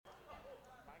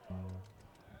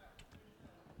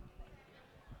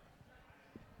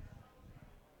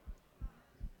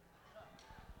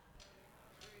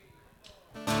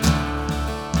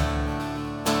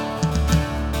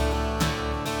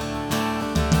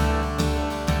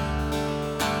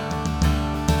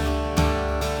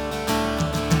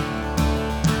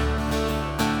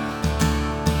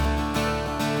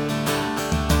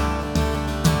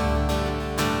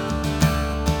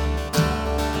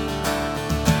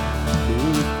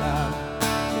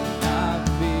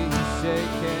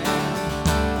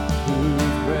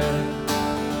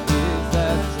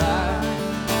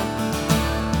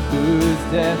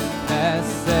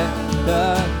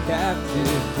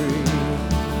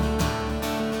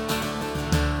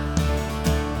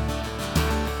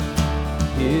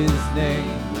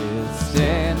name will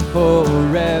stand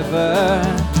forever,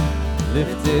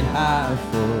 lifted high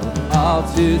for all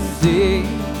to see.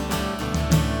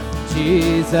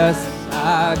 Jesus,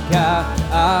 our God,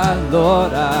 our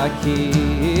Lord, our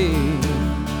King.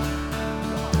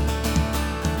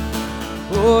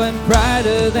 Oh, and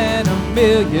brighter than a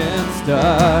million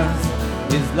stars,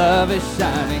 His love is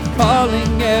shining,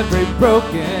 calling every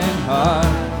broken heart.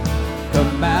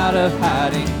 Come out of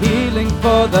hiding, healing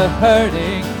for the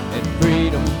hurting, and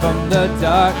freedom from the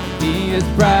dark. He is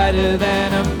brighter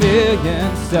than a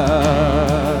million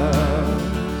stars.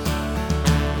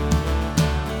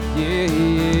 Yeah.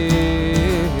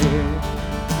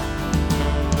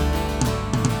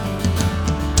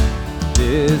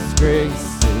 This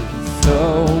grace is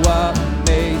so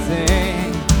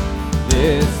amazing.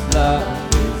 This love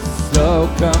is so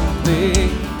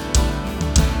complete.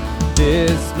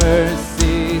 This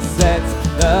mercy sets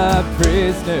the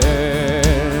prisoner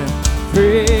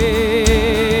free.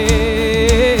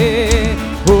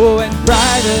 Oh, and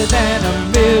brighter than a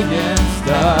million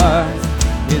stars,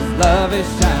 His love is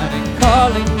shining,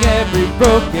 calling every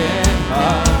broken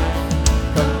heart.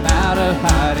 Come out of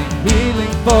hiding,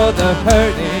 healing for the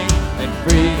hurting, and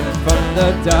freedom from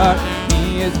the dark.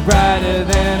 He is brighter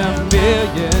than a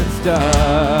million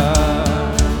stars.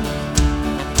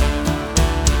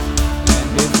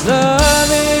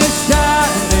 Love is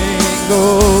shining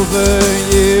over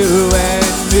you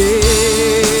and me,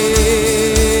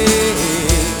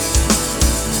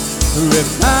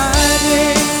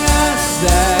 reminding us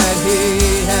that He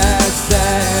has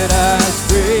set us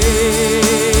free.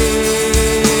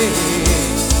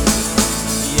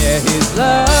 Yeah, His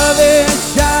love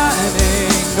is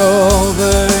shining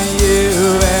over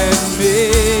you and me.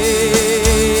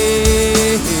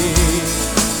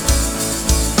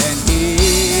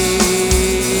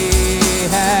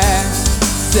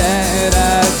 Set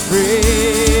us free.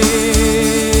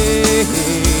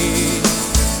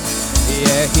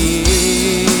 Yeah, He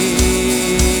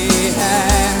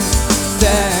has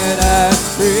set us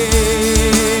free.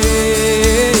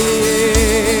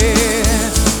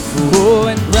 Oh,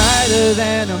 and brighter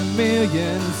than a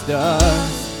million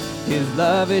stars, His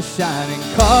love is shining,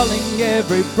 calling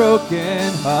every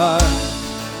broken heart.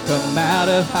 Come out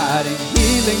of hiding,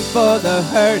 healing for the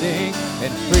hurting,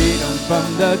 and freedom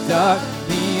from the dark.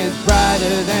 He is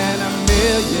brighter than a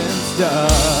million stars.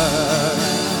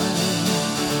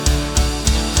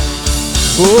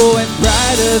 Oh, and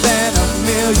brighter than a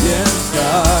million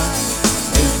stars,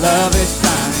 His love is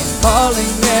shining, calling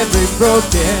every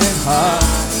broken heart.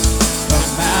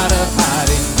 Come out of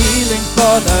hiding, healing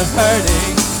for the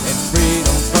hurting, and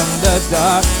freedom from the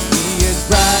dark. He is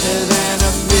brighter than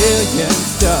a million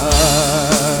stars.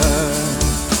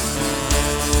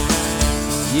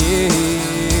 Yeah.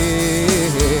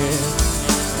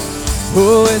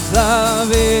 Oh, His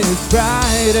love is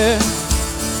brighter.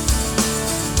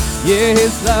 Yeah,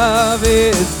 His love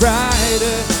is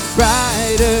brighter,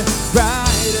 brighter,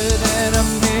 brighter than a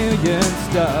million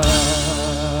stars.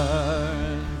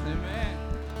 Amen.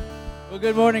 Well,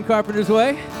 good morning, Carpenter's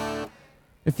Way.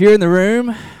 If you're in the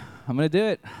room, I'm going to do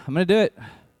it. I'm going to do it.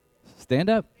 Stand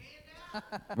up.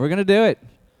 We're going to do it.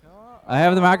 I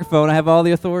have the microphone. I have all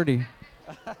the authority.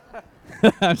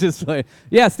 I'm just playing.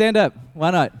 Yeah, stand up.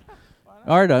 Why not?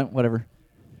 Or don't, whatever.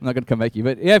 I'm not going to come back you.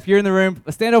 But yeah, if you're in the room,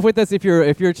 stand up with us. If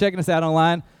you're checking us out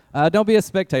online, don't be a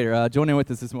spectator. Join in with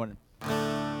us this morning.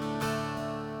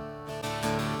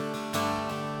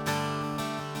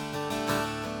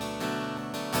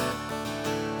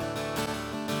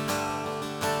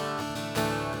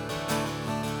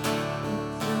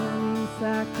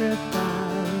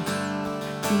 Sacrifice,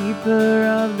 keeper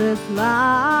of this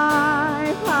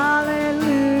life,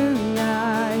 hallelujah,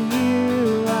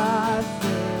 you are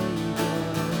Savior,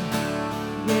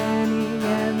 beginning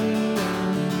and the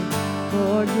end,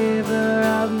 forgiver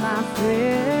of my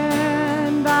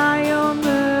sin, by your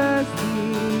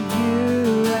mercy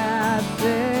you have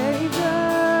saved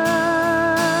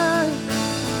us.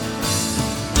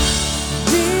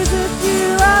 Jesus, you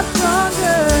are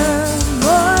stronger,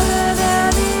 more than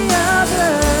any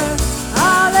other.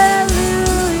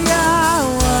 Hallelujah,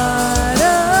 what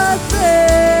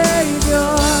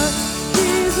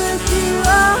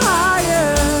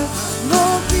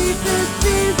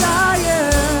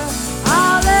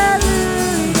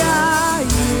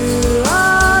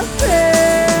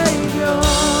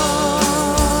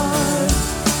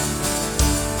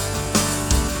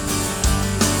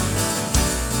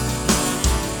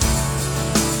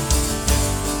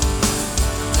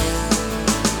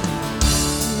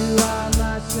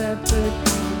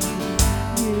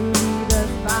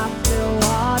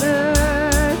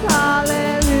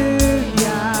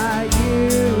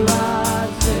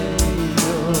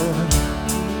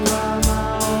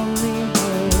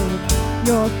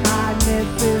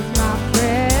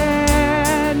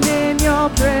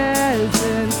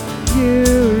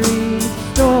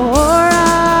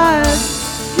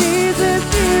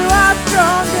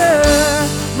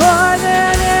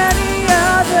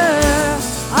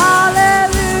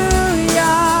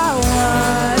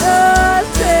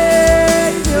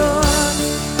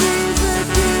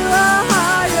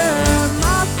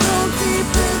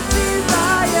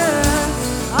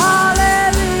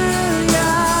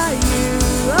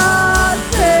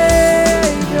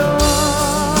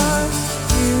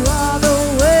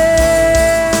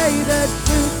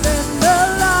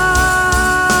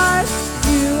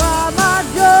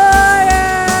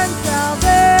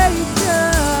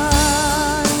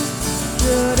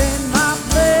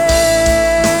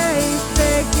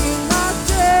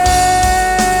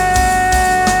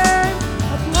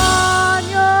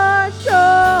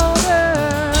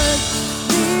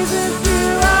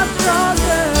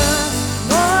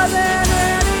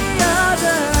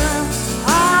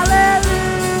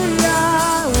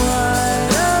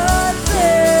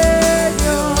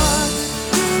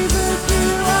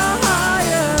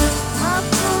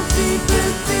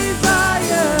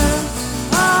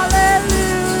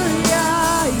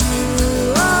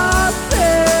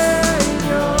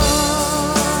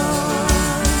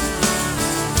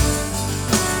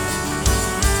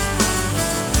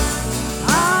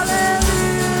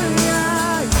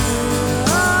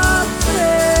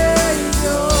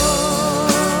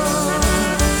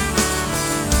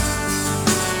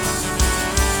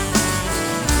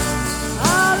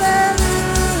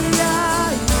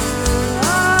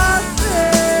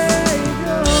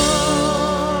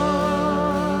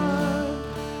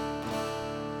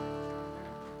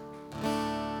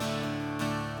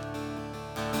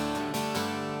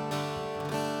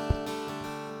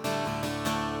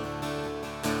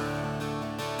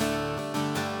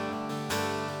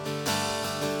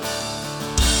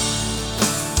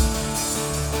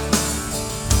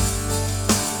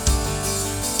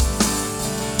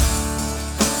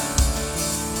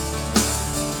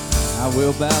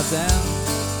will bow down.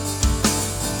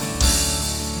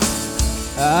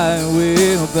 I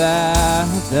will bow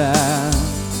down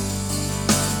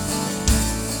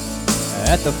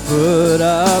at the foot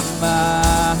of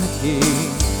my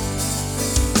King.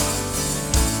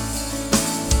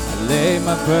 I lay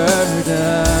my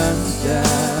burdens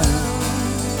down,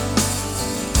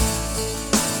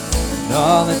 and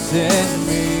all that's in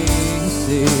me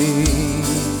sings.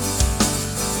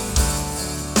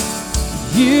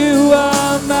 You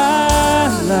are my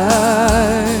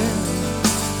life.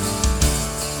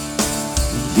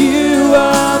 You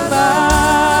are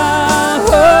my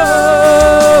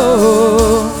hope.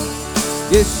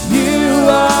 Yes, you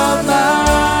are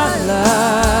my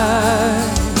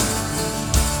life.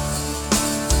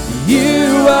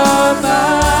 You are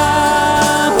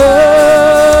my hope.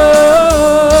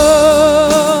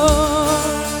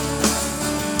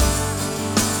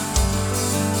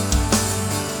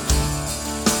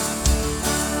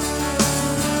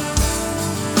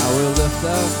 I will lift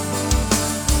up.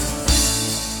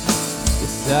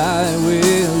 I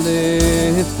will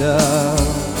lift up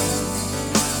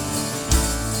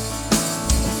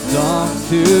a song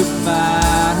to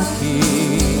my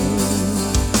King,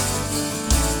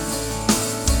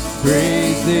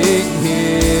 praising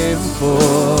Him for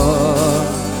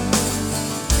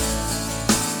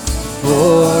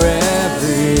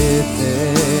everything.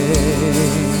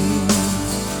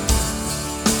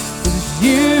 'Cause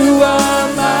you are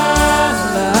my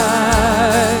life.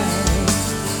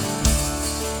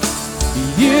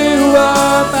 You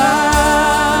are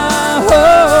my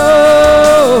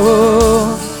hope.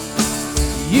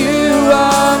 You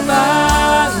are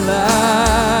my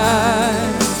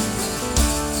life.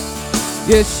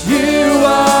 Yes, you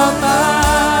are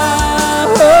my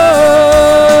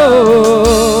hope.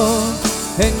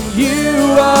 And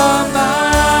you are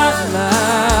my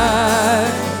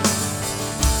life.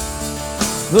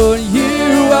 Lord,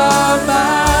 you are my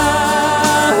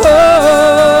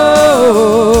hope.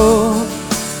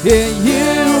 Yeah,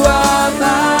 you are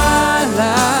my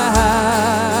life,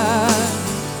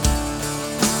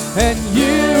 and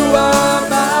you are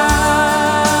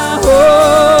my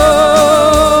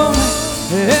home,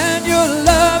 and your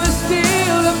love is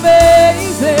still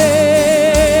amazing,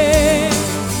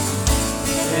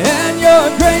 and your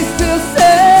grace still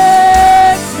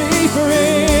sets me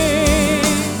free.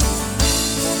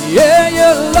 Yeah,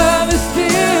 your love is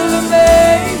still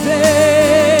amazing,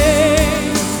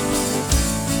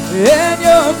 and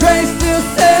your grace still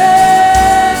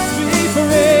sets me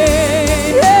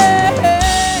free. Yeah.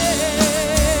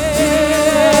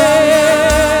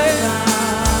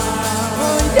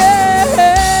 Oh, yeah.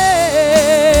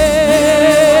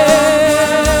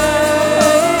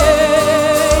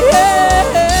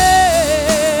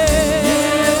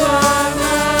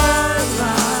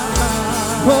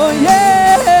 Oh, yeah.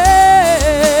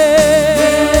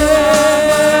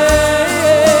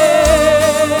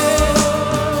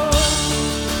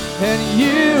 And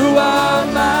you are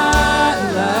my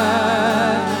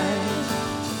life.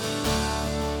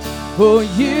 Oh,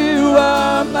 you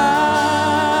are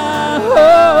my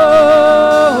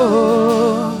hope.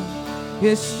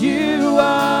 Yes, you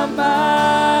are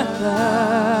my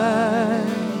life.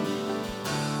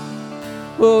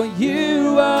 Oh,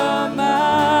 you are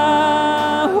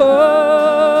my hope.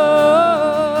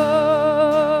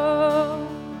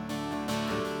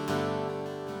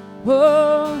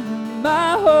 Oh,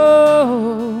 my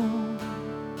hope.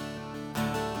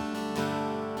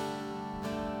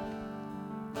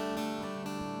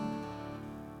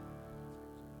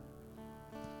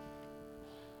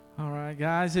 All right,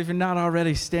 guys, if you're not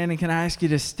already standing, can I ask you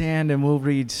to stand and we'll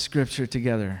read scripture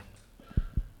together.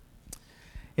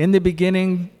 In the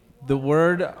beginning, the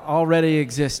Word already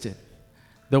existed.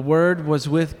 The Word was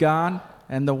with God,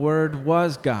 and the Word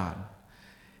was God.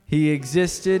 He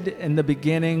existed in the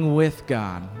beginning with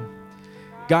God.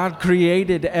 God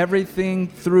created everything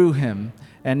through Him,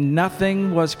 and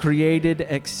nothing was created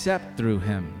except through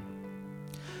Him.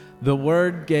 The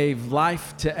Word gave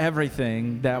life to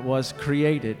everything that was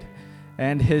created,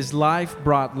 and His life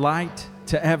brought light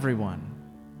to everyone.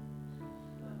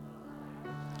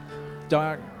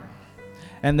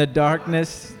 And the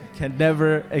darkness can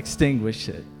never extinguish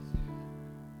it.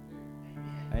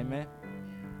 Amen.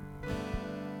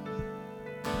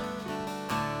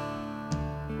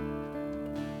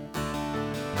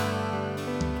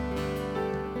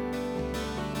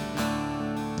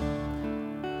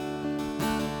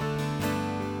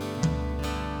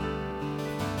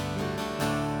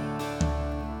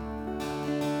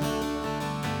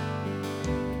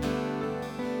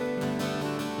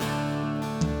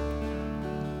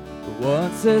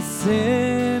 Once a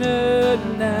sinner,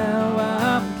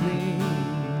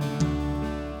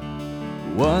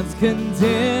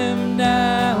 condemned,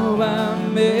 now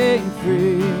I'm made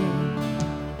free.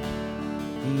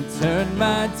 He turned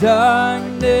my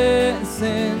darkness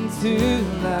into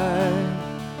light,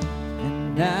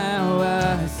 and now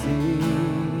I see.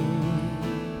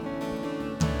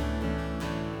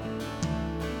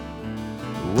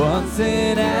 Once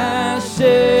in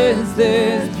ashes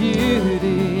there's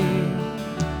beauty,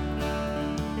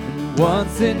 and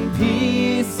once in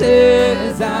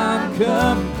pieces I'm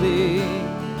complete.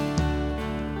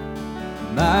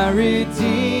 My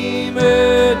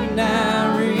Redeemer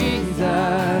now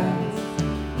resides,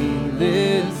 He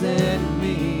lives in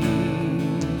me.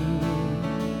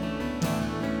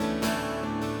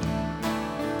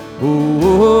 Oh,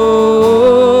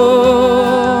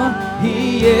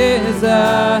 He is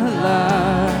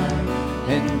alive,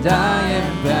 and I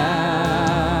am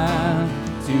bound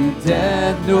to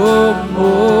death no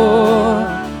more.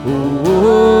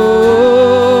 Oh,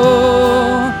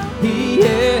 He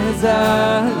is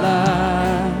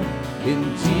alive in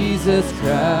Jesus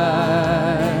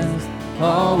Christ,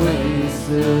 always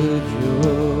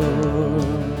secure.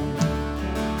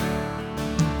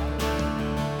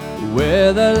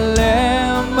 Where the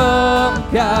Lamb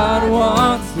of God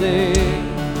once lay,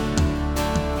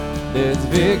 there's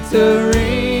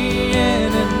victory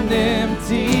in an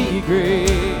empty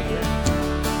grave.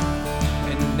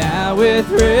 And now with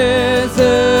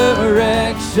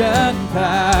resurrection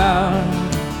power,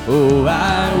 oh,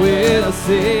 I will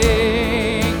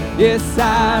sing, yes,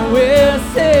 I will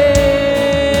sing.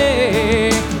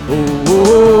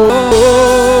 Oh,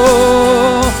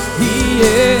 He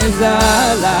is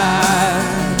alive,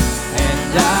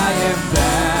 and I am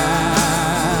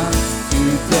bound to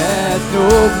death no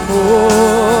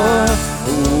more.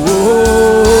 Oh,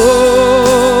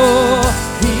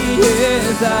 He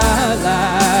is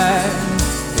alive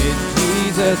in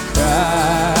Jesus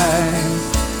Christ,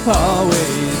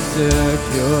 always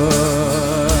secure.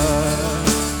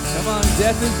 Come on,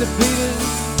 death is defeated.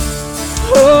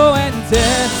 Oh, and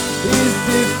death is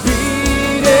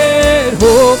defeated.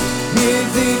 Hope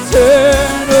is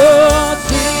eternal.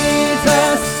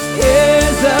 Jesus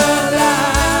is alive.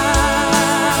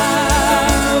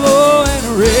 Oh, and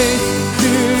raised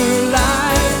to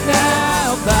life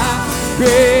now by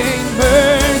great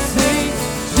mercy.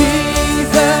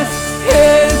 Jesus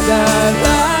is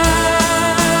alive.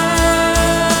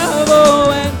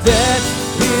 Oh, and death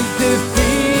is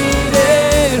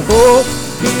defeated. Hope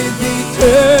is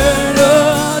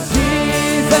eternal.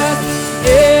 Jesus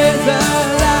is alive.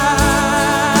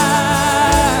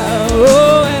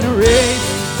 Oh, and raised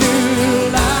to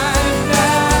life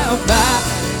now by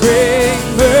great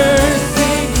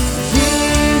mercy.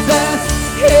 Jesus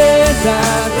is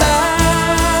alive.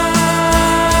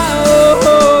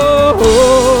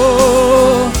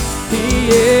 Oh, He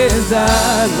is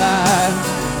alive,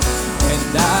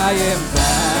 and I am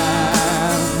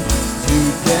bound to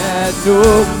death no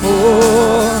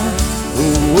more.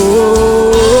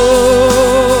 Oh,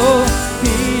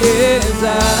 He is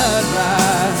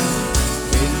alive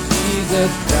in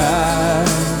Jesus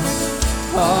Christ,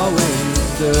 always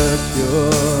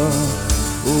secure.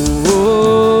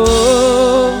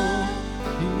 Oh,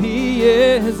 He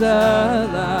is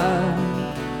alive,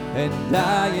 and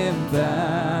I am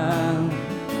bound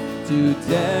to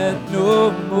death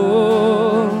no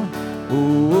more.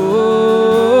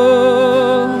 Oh,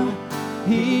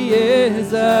 He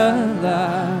is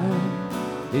alive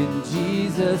in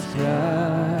Jesus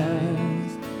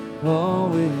Christ,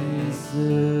 always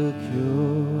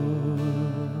secure.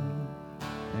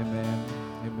 Amen.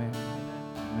 Amen.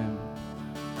 Amen.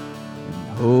 And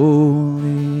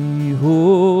holy,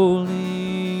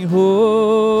 holy,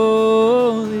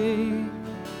 holy,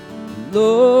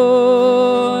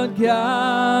 Lord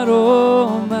God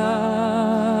Almighty,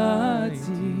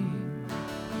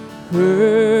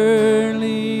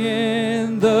 early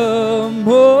in the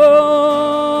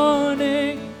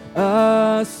morning,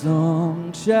 a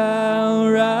song shall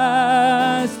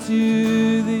rise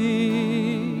to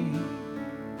Thee.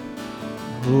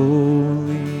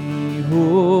 Holy,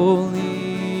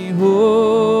 holy,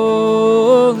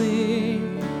 holy,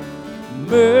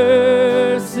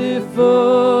 merciful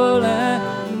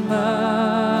and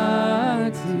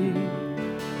mighty,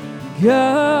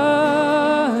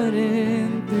 God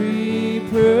in three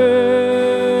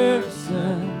persons,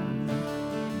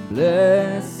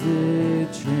 blessed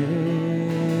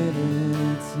Trinity.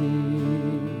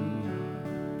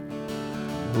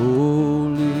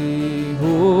 Holy,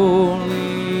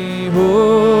 holy,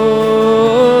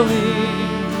 holy,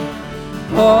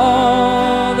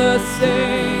 all the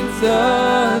saints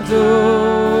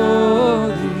adore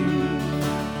Thee,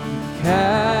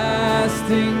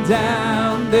 casting down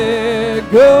crowned their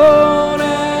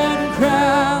golden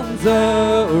crowns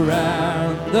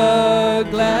around the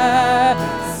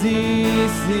glassy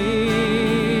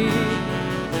sea.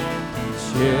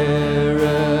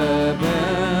 Cherubim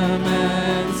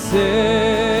and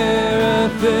seraphim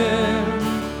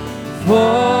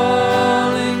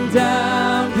falling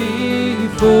down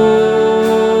before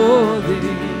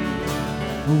thee,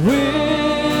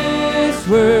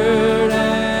 whispered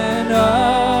and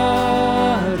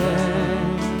ardent,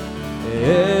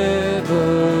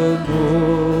 evermore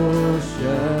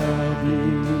shall be.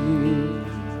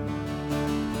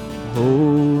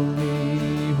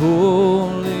 Holy,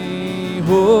 holy,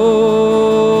 holy,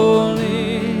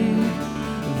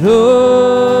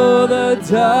 though the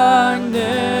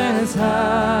darkness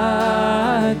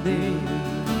hide thee,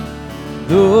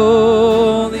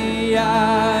 though the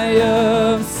eye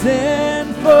of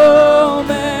sinful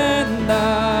men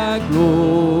thy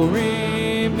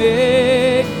glory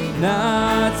may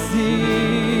not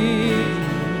see,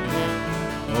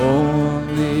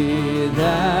 only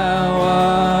thou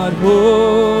art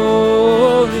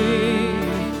holy,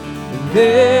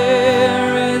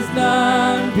 there is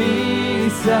none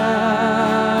beside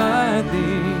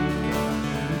thee,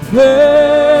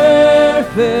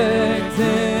 perfect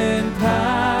in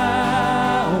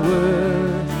power,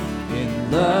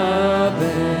 in love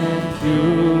and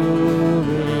purity.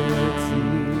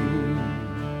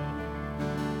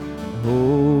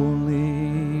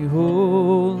 Holy,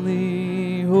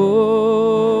 holy,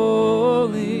 holy,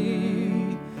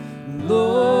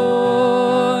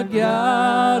 Lord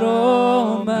God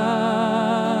Almighty,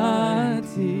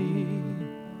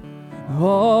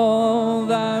 all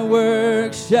thy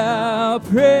works shall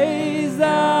praise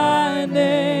thy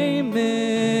name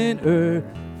in earth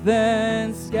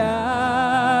and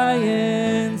sky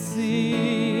and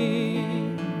sea.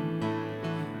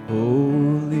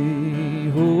 Holy,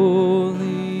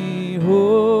 holy,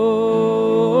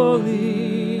 holy,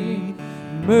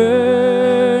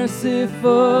 merciful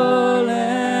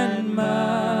and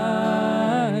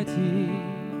mighty,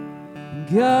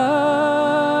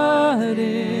 God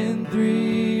in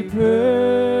three persons,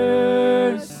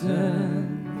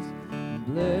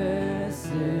 blessed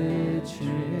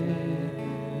Trinity.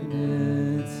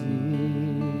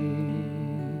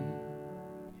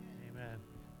 Amen.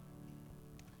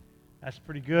 That's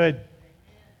pretty good.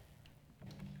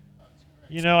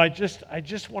 You know, I just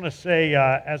want to say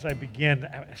as I begin,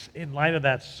 in light of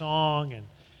that song, and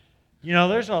you know,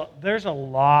 there's a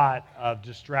lot of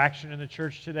distraction in the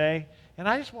church today, and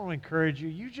I just want to encourage you.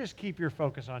 You just keep your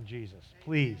focus on Jesus,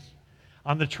 please,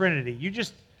 on the Trinity.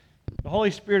 The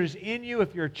Holy Spirit is in you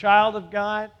if you're a child of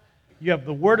God. You have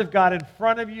the Word of God in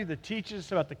front of you that teaches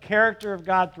us about the character of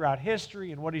God throughout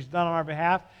history and what He's done on our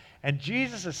behalf. And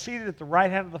Jesus is seated at the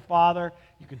right hand of the Father.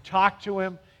 You can talk to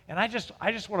Him. And I just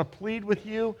want to plead with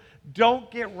you, don't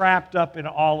get wrapped up in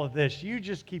all of this. You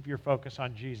just keep your focus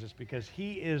on Jesus because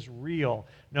He is real,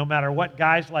 no matter what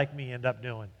guys like me end up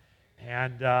doing.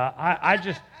 And I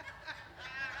just...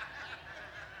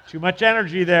 Too much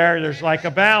energy there. There's like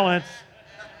a balance.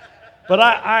 But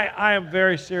I am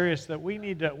very serious that we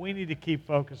need to keep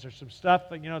focused. There's some stuff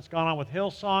that, that's gone on with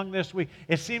Hillsong this week.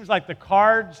 It seems like the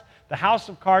house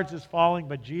of cards is falling,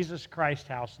 but Jesus Christ's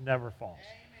house never falls.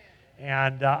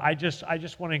 And I just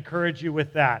want to encourage you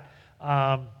with that.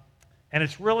 And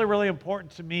it's really, really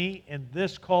important to me in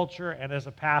this culture and as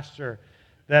a pastor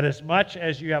that as much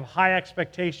as you have high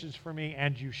expectations for me,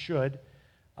 and you should,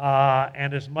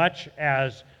 and as much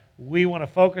as we want to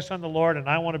focus on the Lord and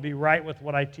I want to be right with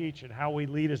what I teach and how we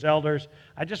lead as elders,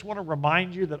 I just want to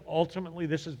remind you that ultimately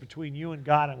this is between you and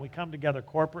God, and we come together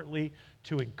corporately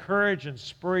to encourage and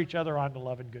spur each other on to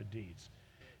love and good deeds.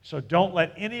 So don't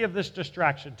let any of this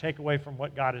distraction take away from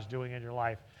what God is doing in your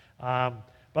life.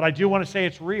 But I do want to say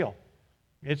it's real.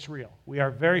 It's real. We are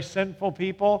very sinful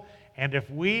people, and if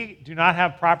we do not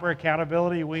have proper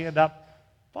accountability, we end up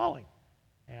falling.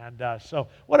 And so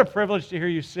what a privilege to hear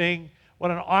you sing.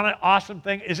 What an awesome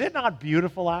thing. Is it not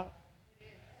beautiful out?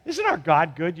 Isn't our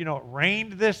God good? You know, it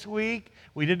rained this week.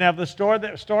 We didn't have the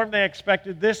storm they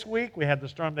expected this week. We had the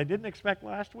storm they didn't expect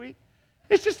last week.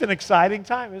 It's just an exciting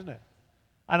time, isn't it?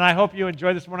 And I hope you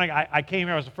enjoyed this morning. I came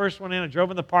here. I was the first one in. I drove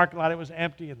in the parking lot. It was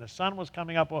empty, and the sun was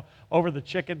coming up over the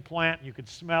chicken plant. You could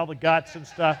smell the guts and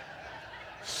stuff.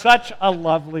 Such a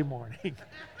lovely morning.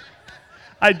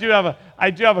 I do have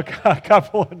a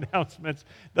couple of announcements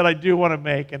that I do want to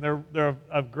make, and they're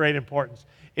of great importance.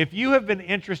 If you have been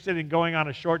interested in going on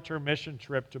a short-term mission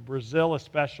trip to Brazil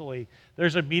especially,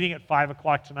 there's a meeting at 5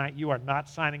 o'clock tonight. You are not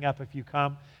signing up if you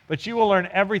come, but you will learn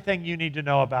everything you need to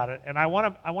know about it. And I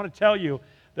want to tell you,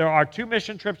 there are 2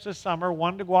 mission trips this summer,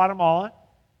 one to Guatemala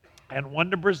and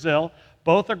one to Brazil.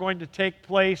 Both are going to take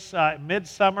place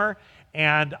midsummer,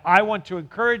 and I want to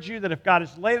encourage you that if God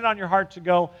has laid it on your heart to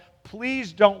go,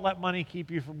 please don't let money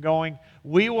keep you from going.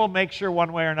 We will make sure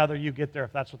one way or another you get there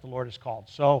if that's what the Lord has called.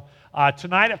 So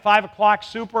tonight at 5 o'clock,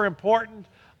 super important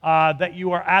that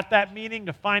you are at that meeting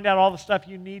to find out all the stuff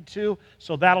you need to.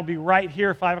 So that'll be right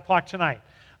here at 5 o'clock tonight.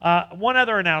 One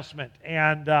other announcement,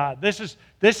 and this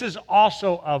is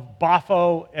also of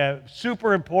BAFO,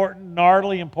 super important,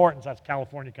 gnarly importance. That's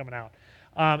California coming out.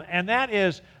 And that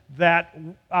is that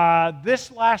this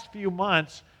last few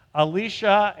months,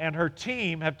 Alicia and her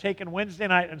team have taken Wednesday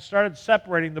night and started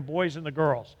separating the boys and the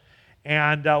girls.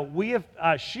 And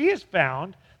she has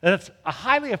found that it's a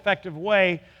highly effective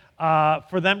way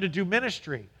for them to do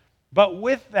ministry. But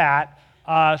with that,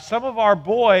 some of our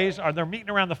boys they're meeting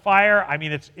around the fire. I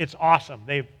mean, it's awesome.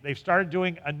 They've started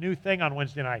doing a new thing on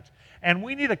Wednesday nights. And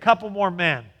we need a couple more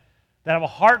men that have a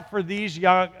heart for these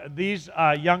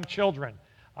young children.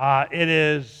 It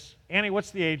is, Annie,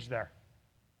 what's the age there?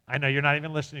 I know you're not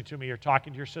even listening to me. You're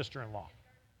talking to your sister-in-law.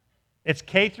 It's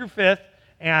K through 5th,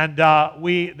 and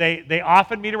they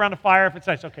often meet around a fire if it's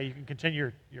nice. Okay, you can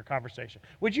continue your conversation.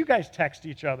 Would you guys text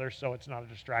each other so it's not a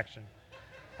distraction?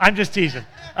 I'm just teasing.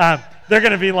 They're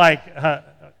going to be like, I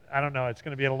don't know, it's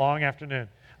going to be a long afternoon.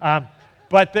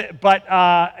 But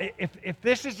if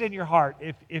this is in your heart,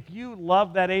 if you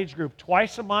love that age group,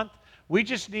 twice a month, we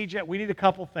need a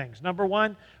couple things. Number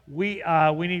one, we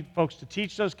need folks to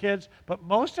teach those kids, but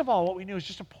most of all, what we need is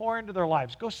just to pour into their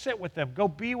lives. Go sit with them. Go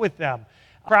be with them.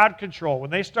 Crowd control. When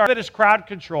they start getting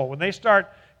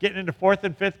into 4th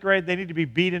and 5th grade, they need to be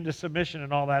beat into submission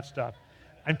and all that stuff.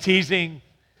 I'm teasing.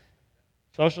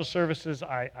 Social services,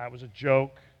 I was a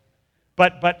joke.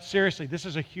 But seriously, this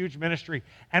is a huge ministry,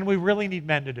 and we really need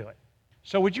men to do it.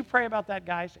 So would you pray about that,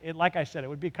 guys? Like I said,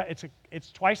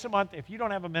 it's twice a month. If you don't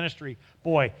have a ministry,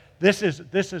 boy, this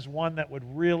is one that would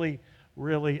really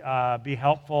be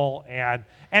helpful, and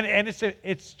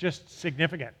it's just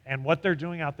significant. And what they're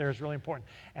doing out there is really important.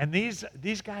 And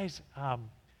these guys,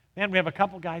 man, we have a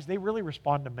couple guys. They really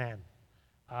respond to men,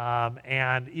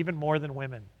 and even more than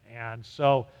women. And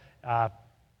so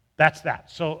that's that.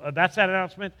 So that's that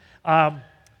announcement. I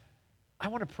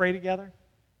want to pray together.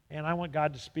 And I want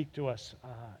God to speak to us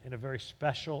in a very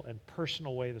special and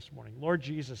personal way this morning. Lord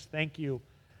Jesus, thank you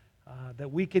that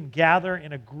we can gather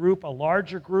in a group, a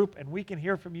larger group, and we can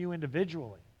hear from you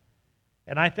individually.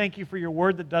 And I thank you for your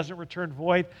word that doesn't return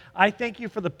void. I thank you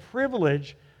for the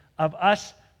privilege of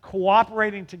us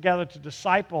cooperating together to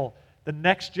disciple the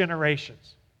next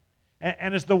generations.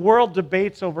 And as the world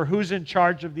debates over who's in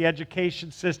charge of the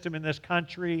education system in this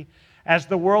country, as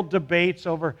the world debates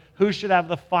over who should have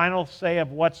the final say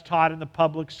of what's taught in the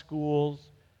public schools,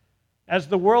 as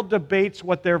the world debates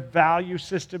what their value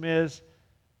system is,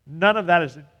 none of that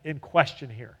is in question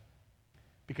here.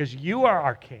 Because you are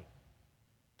our King.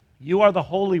 You are the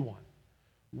Holy One.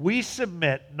 We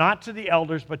submit not to the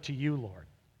elders, but to you, Lord.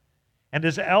 And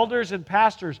as elders and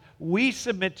pastors, we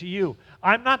submit to you.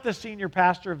 I'm not the senior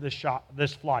pastor of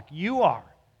this flock. You are.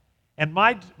 And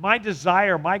my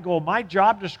desire, my goal, my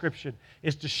job description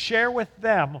is to share with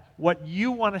them what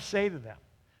you want to say to them.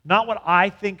 Not what I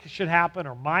think should happen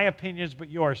or my opinions, but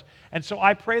yours. And so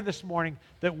I pray this morning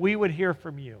that we would hear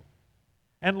from you.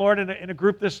 And Lord, in a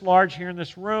group this large here in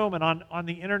this room and on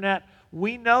the internet,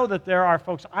 we know that there are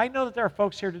folks, I know that there are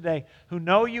folks here today who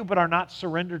know you but are not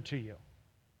surrendered to you.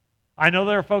 I know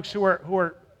there are folks who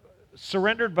are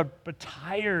surrendered but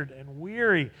tired and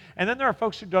weary. And then there are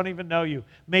folks who don't even know you.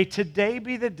 May today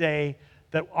be the day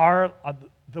that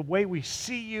the way we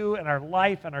see you and our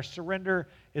life and our surrender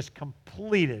is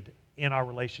completed in our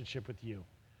relationship with you.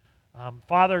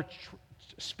 Father,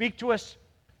 speak to us,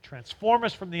 transform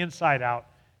us from the inside out.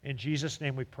 In Jesus'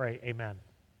 name we pray, amen.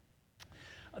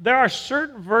 There are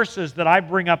certain verses that I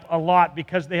bring up a lot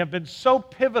because they have been so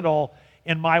pivotal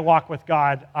in my walk with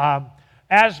God.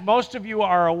 As most of you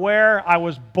are aware, I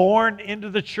was born into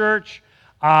the church.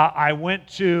 I went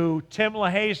to Tim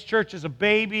LaHaye's church as a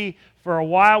baby. For a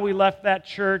while, we left that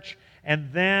church,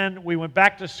 and then we went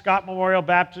back to Scott Memorial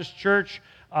Baptist Church,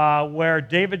 where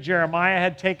David Jeremiah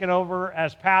had taken over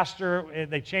as pastor.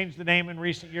 They changed the name in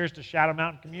recent years to Shadow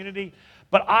Mountain Community.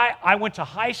 But I went to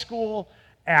high school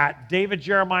at David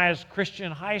Jeremiah's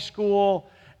Christian High School,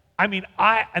 and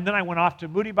then I went off to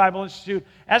Moody Bible Institute.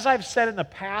 As I've said in the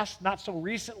past, not so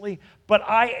recently, but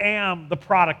I am the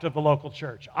product of the local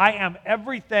church. I am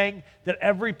everything that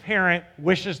every parent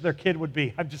wishes their kid would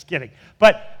be. I'm just kidding.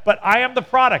 But I am the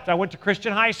product. I went to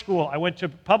Christian high school. I went to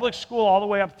public school all the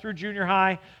way up through junior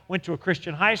high, went to a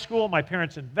Christian high school. My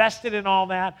parents invested in all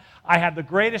that. I had the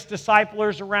greatest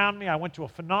disciplers around me. I went to a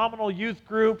phenomenal youth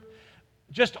group.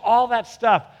 Just all that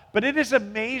stuff. But it is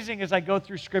amazing as I go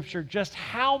through Scripture just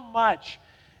how much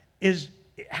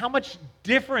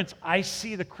difference I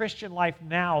see the Christian life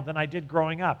now than I did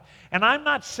growing up. And I'm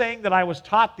not saying that I was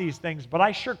taught these things, but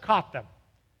I sure caught them.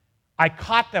 I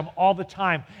caught them all the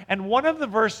time. And one of the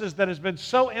verses that has been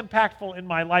so impactful in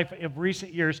my life of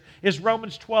recent years is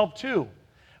Romans 12:2.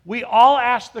 We all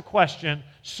ask the question,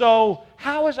 so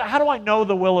how do I know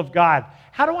the will of God?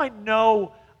 How do I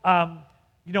know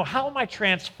how am I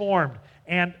transformed?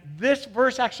 And this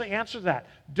verse actually answers that.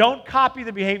 Don't copy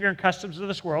the behavior and customs of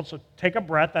this world. So take a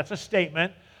breath. That's a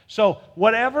statement. So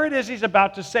whatever it is he's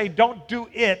about to say, don't do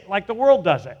it like the world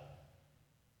does it.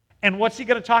 And what's he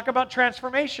going to talk about?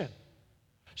 Transformation.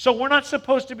 So we're not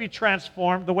supposed to be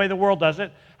transformed the way the world does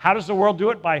it. How does the world do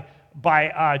it?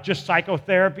 By just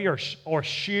psychotherapy or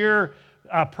sheer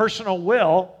personal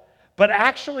will. But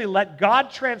actually let God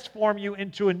transform you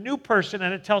into a new person,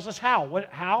 and it tells us how.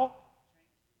 How?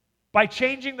 By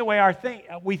changing the way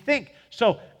we think.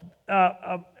 So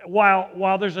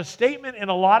while there's a statement in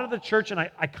a lot of the church, and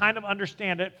I kind of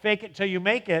understand it, fake it till you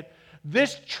make it,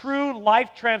 this true life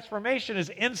transformation is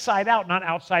inside out, not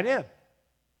outside in.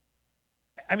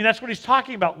 That's what he's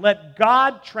talking about. Let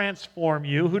God transform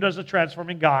you. Who does the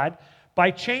transforming? God.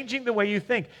 By changing the way you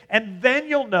think. And then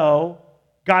you'll know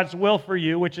God's will for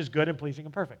you, which is good and pleasing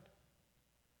and perfect.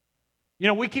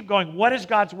 We keep going, what is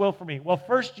God's will for me? Well,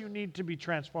 first you need to be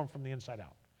transformed from the inside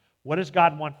out. What does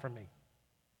God want from me?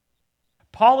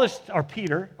 Paul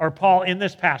in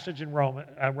this passage in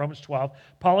Romans 12,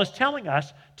 Paul is telling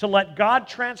us to let God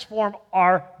transform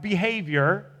our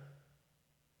behavior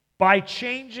by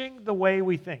changing the way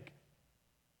we think.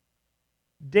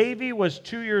 Davy was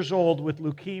 2 years old with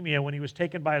leukemia when he was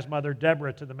taken by his mother,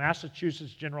 Deborah, to the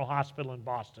Massachusetts General Hospital in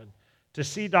Boston to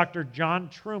see Dr. John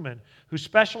Truman, who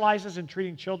specializes in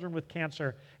treating children with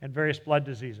cancer and various blood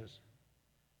diseases.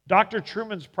 Dr.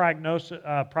 Truman's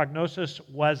prognosis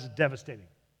was devastating.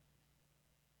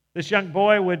 This young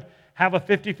boy would have a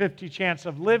 50-50 chance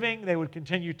of living. They would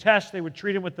continue tests. They would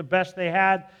treat him with the best they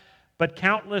had. But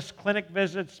countless clinic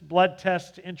visits, blood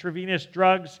tests, intravenous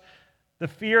drugs, the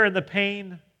fear and the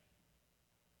pain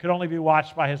could only be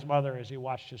watched by his mother as he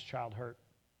watched his child hurt.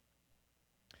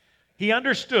 He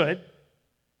understood,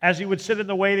 as he would sit in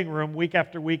the waiting room week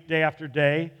after week, day after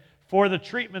day, for the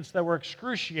treatments that were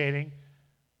excruciating,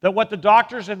 that what the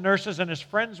doctors and nurses and his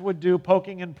friends would do,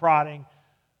 poking and prodding,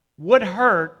 would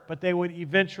hurt, but they would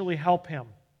eventually help him.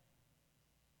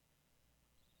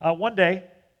 One day,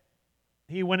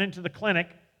 he went into the clinic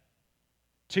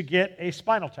to get a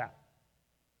spinal tap.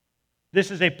 This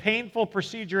is a painful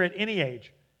procedure at any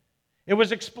age. It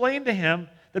was explained to him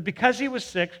that because he was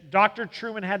sick, Dr.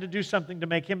 Truman had to do something to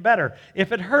make him better.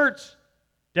 If it hurts,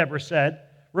 Deborah said,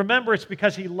 remember it's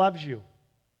because he loves you.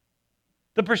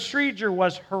 The procedure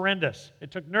was horrendous.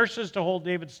 It took nurses to hold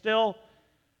David still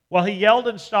while he yelled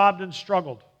and sobbed and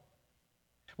struggled.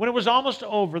 When it was almost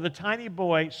over, the tiny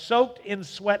boy, soaked in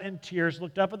sweat and tears,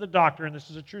 looked up at the doctor, and this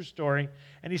is a true story,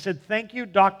 and he said, "Thank you,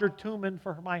 Dr. Truman,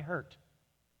 for my hurt."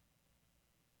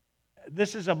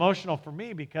 This is emotional for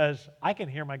me because I can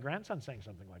hear my grandson saying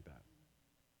something like that.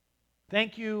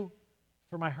 Thank you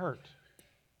for my hurt.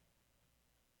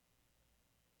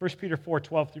 1 Peter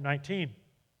 4:12-19.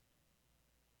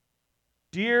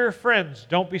 Dear friends,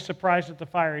 don't be surprised at the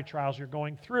fiery trials you're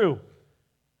going through,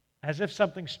 as if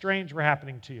something strange were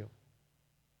happening to you.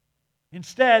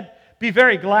 Instead, be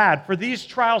very glad, for these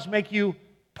trials make you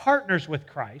partners with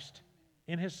Christ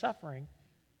in his suffering,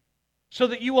 so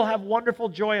that you will have wonderful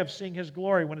joy of seeing his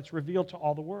glory when it's revealed to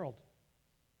all the world.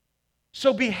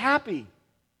 So be happy.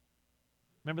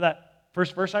 Remember that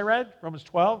first verse I read, Romans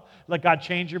 12? Let God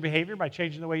change your behavior by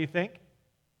changing the way you think.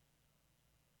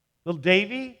 Little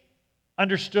Davy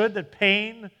understood that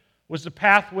pain was the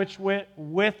path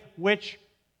with which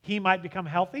he might become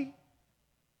healthy.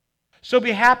 So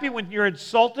be happy when you're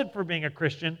insulted for being a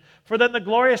Christian, for then the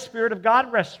glorious Spirit of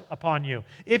God rests upon you.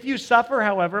 If you suffer,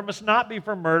 however, it must not be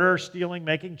for murder, stealing,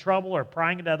 making trouble, or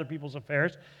prying into other people's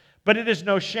affairs, but it is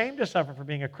no shame to suffer for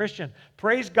being a Christian.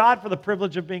 Praise God for the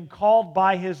privilege of being called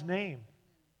by his name.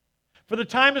 For the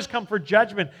time has come for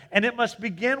judgment, and it must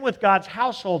begin with God's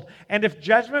household. And if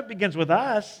judgment begins with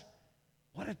us,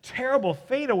 What a terrible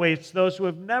fate awaits those who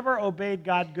have never obeyed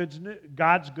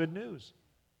God's good news.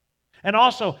 And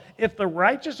also, if the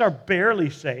righteous are barely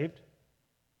saved,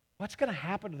 what's going to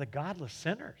happen to the godless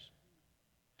sinners?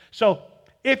 So,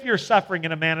 if you're suffering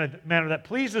in a manner that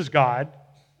pleases God,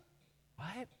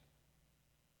 what?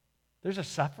 There's a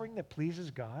suffering that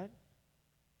pleases God?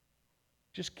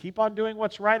 Just keep on doing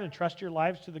what's right and trust your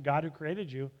lives to the God who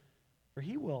created you, for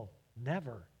He will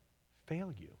never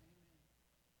fail you.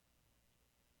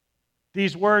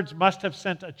 These words must have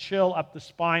sent a chill up the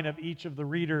spine of each of the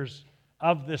readers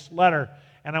of this letter.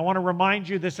 And I want to remind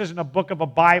you, this isn't a book of a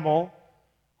Bible,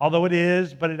 although it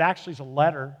is, but it actually is a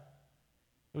letter.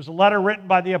 It was a letter written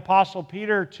by the Apostle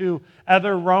Peter to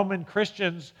other Roman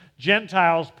Christians,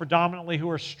 Gentiles predominantly, who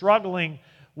are struggling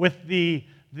with the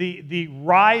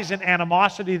rise in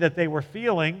animosity that they were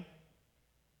feeling.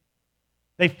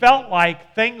 They felt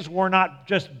like things were not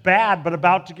just bad, but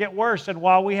about to get worse. And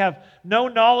while we have no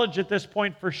knowledge at this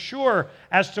point for sure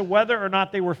as to whether or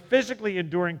not they were physically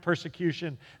enduring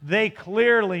persecution, they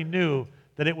clearly knew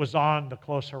that it was on the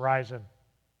close horizon.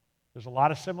 There's a lot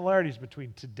of similarities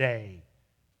between today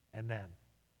and then.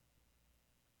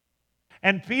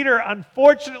 And Peter,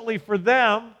 unfortunately for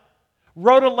them,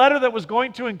 wrote a letter that was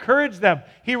going to encourage them.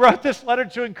 He wrote this letter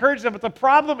to encourage them, but the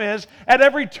problem is, at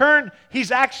every turn,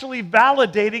 he's actually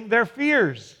validating their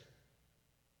fears.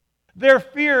 Their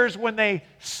fears when they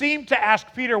seem to ask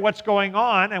Peter what's going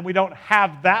on, and we don't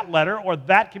have that letter or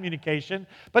that communication,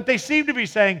 but they seem to be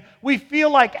saying, we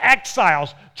feel like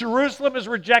exiles. Jerusalem has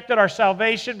rejected our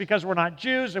salvation because we're not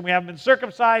Jews and we haven't been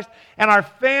circumcised, and our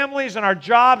families and our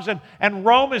jobs, and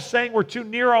Rome is saying we're too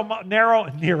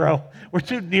we're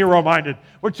too narrow-minded.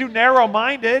 We're too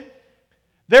narrow-minded.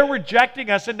 They're rejecting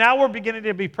us, and now we're beginning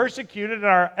to be persecuted, and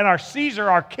our Caesar,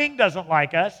 our king, doesn't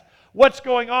like us. What's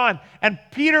going on? And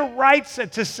Peter writes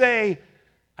it to say,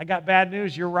 I got bad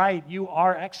news. You're right. You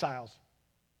are exiles.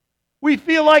 We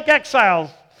feel like exiles.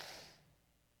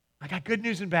 I got good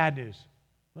news and bad news.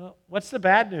 Well, what's the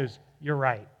bad news? You're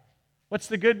right. What's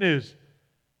the good news?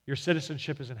 Your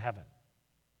citizenship is in heaven.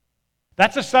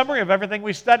 That's a summary of everything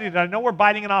we studied. I know we're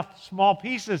biting it off small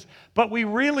pieces, but we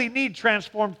really need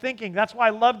transformed thinking. That's why I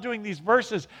love doing these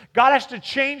verses. God has to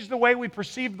change the way we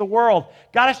perceive the world.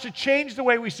 God has to change the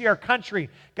way we see our country.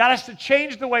 God has to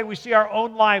change the way we see our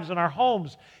own lives and our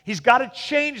homes. He's got to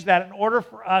change that in order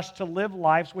for us to live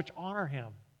lives which honor Him.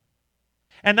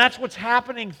 And that's what's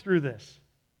happening through this.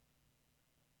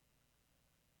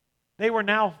 They were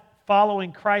now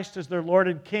following Christ as their Lord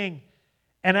and King.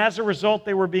 And as a result,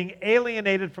 they were being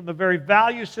alienated from the very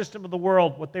value system of the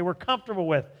world, what they were comfortable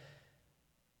with.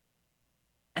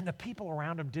 And the people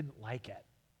around them didn't like it.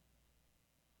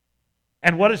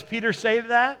 And what does Peter say to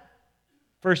that?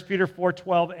 1 Peter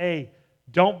 4:12a,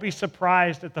 don't be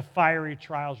surprised at the fiery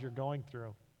trials you're going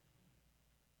through.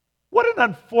 What an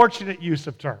unfortunate use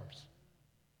of terms.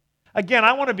 Again,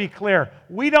 I want to be clear.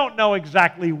 We don't know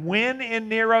exactly when in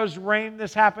Nero's reign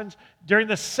this happens. During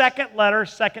the second letter,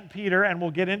 2 Peter, and we'll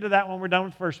get into that when we're done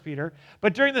with 1 Peter,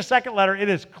 but during the second letter, it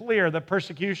is clear that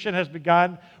persecution has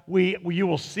begun. You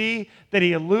will see that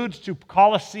he alludes to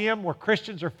Colosseum, where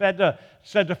Christians are fed to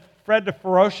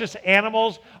ferocious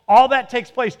animals. All that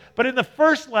takes place. But in the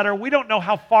first letter, we don't know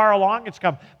how far along it's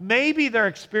come. Maybe they're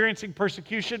experiencing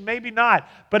persecution, maybe not.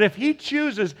 But if he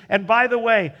chooses, and by the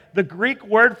way, the Greek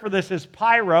word for this is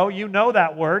pyro. You know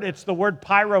that word. It's the word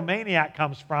pyromaniac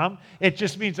comes from. It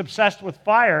just means obsessed with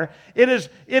fire. It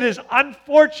is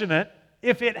unfortunate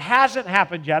if it hasn't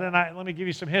happened yet, and let me give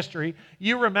you some history.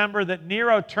 You remember that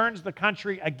Nero turns the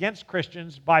country against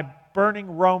Christians by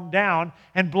burning Rome down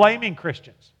and blaming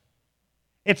Christians.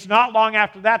 It's not long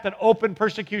after that open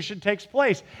persecution takes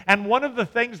place. And one of the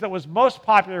things that was most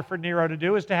popular for Nero to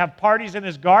do is to have parties in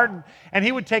his garden, and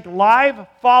he would take live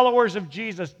followers of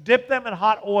Jesus, dip them in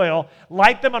hot oil,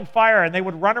 light them on fire, and they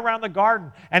would run around the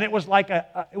garden, and it was like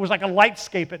a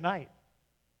lightscape at night.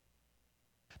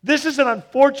 This is an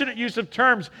unfortunate use of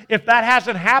terms if that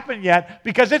hasn't happened yet,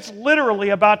 because it's literally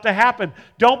about to happen.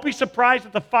 Don't be surprised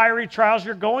at the fiery trials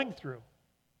you're going through.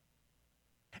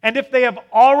 And if they have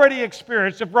already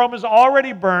experienced, if Rome is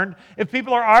already burned, if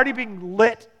people are already being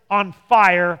lit on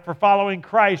fire for following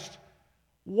Christ,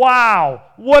 wow,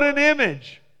 what an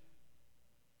image.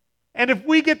 And if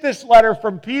we get this letter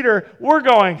from Peter, we're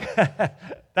going,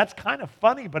 that's kind of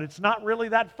funny, but it's not really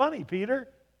that funny, Peter.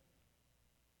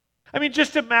 I mean,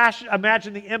 just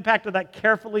imagine the impact of that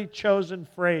carefully chosen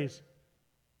phrase.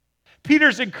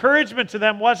 Peter's encouragement to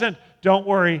them wasn't, don't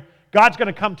worry, God's going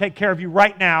to come take care of you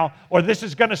right now, or this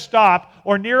is going to stop,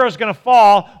 or Nero's going to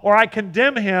fall, or I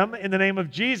condemn him in the name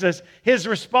of Jesus. His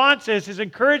response is, his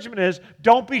encouragement is,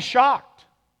 don't be shocked.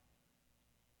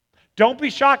 Don't be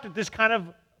shocked at this kind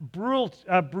of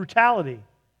brutality.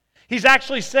 He's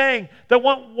actually saying that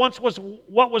what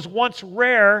was once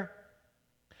rare,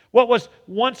 what was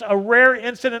once a rare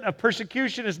incident of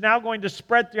persecution is now going to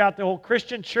spread throughout the whole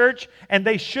Christian church, and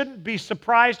they shouldn't be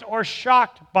surprised or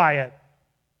shocked by it.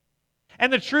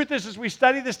 And the truth is, as we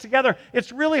study this together,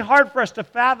 it's really hard for us to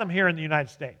fathom here in the United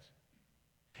States.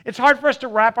 It's hard for us to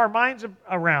wrap our minds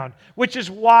around, which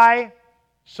is why,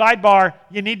 sidebar,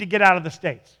 you need to get out of the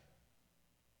States.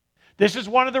 This is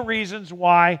one of the reasons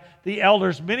why the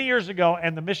elders many years ago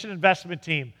and the mission investment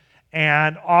team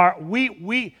and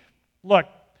look,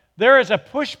 there is a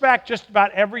pushback just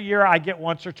about every year I get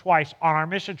once or twice on our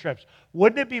mission trips.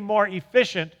 Wouldn't it be more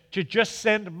efficient to just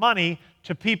send money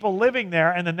to people living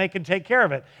there and then they can take care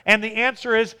of it? And the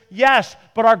answer is yes,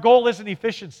 but our goal isn't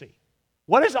efficiency.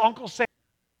 What is Uncle Sam?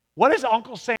 What is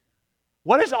Uncle Sam?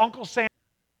 What is Uncle Sam?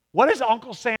 What is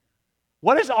Uncle Sam?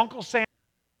 What is Uncle Sam?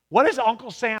 What is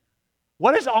Uncle Sam?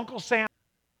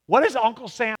 What is Uncle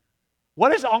Sam?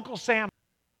 What is Uncle Sam?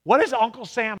 What is Uncle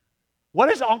Sam? What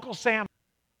is Uncle Sam?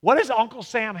 What is Uncle Sam? What is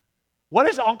Uncle Sam? What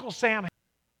is Uncle Sam?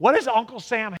 What is Uncle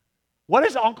Sam? What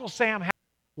is Uncle Sam?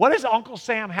 What is Uncle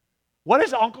Sam? What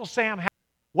is Uncle Sam?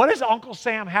 What is Uncle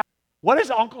Sam? What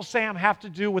does Uncle Sam have to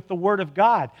do with the Word of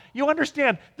God? You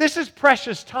understand, this is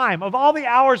precious time. Of all the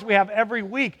hours we have every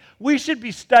week, we should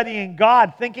be studying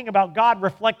God, thinking about God,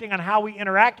 reflecting on how we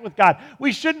interact with God.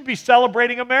 We shouldn't be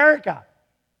celebrating America.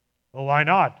 Well, why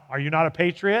not? Are you not a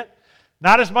patriot?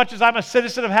 Not as much as I'm a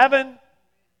citizen of heaven.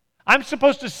 I'm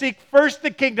supposed to seek first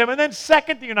the kingdom and then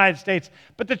second the United States.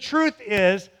 But the truth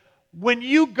is, when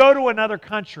you go to another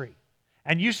country,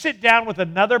 and you sit down with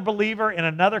another believer in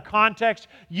another context,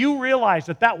 you realize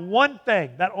that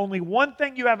that only one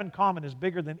thing you have in common is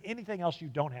bigger than anything else you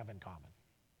don't have in common.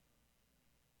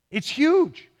 It's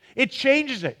huge. It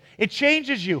changes it. It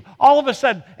changes you. All of a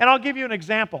sudden, and I'll give you an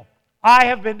example. I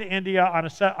have been to India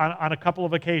on a couple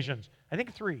of occasions, I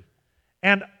think 3.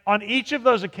 And on each of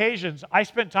those occasions, I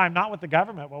spent time not with the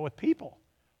government, but with people.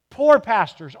 Poor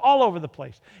pastors all over the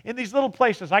place. In these little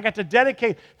places, I got to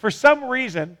dedicate, for some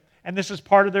reason, and this is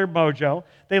part of their mojo,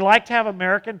 they like to have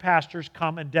American pastors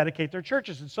come and dedicate their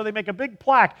churches. And so they make a big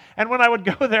plaque. And when I would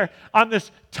go there on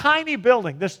this tiny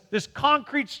building, this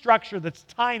concrete structure that's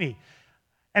tiny,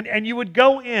 and you would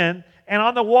go in, and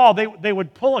on the wall, they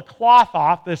would pull a cloth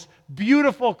off, this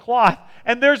beautiful cloth,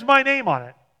 and there's my name on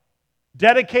it.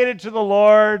 Dedicated to the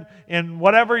Lord in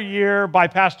whatever year by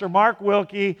Pastor Mark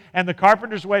Wilkie and the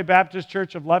Carpenter's Way Baptist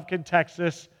Church of Lufkin,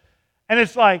 Texas. And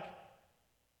it's like,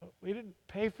 we didn't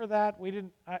pay for that.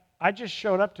 I just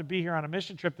showed up to be here on a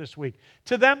mission trip this week.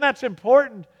 To them, that's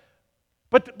important.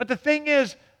 But the thing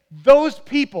is, those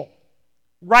people,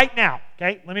 right now,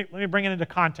 okay, let me bring it into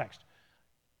context.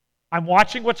 I'm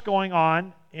watching what's going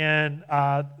on in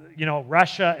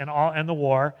Russia and the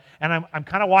war, and I'm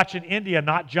kind of watching India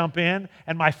not jump in,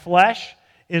 and my flesh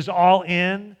is all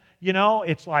in.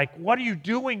 It's like, what are you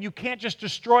doing? You can't just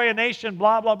destroy a nation,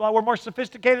 blah, blah, blah. We're more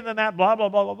sophisticated than that, blah, blah,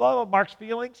 blah, blah, blah. Mark's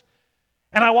feelings.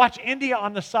 And I watch India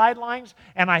on the sidelines,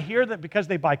 and I hear that because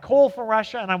they buy coal from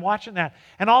Russia, and I'm watching that.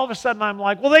 And all of a sudden I'm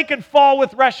like, well, they can fall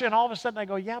with Russia. And all of a sudden I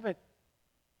go, yeah, but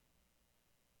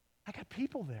I got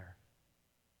people there.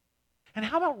 And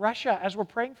how about Russia as we're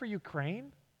praying for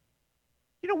Ukraine?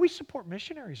 We support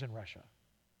missionaries in Russia.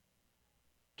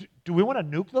 Do we want to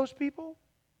nuke those people?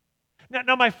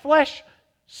 Now, my flesh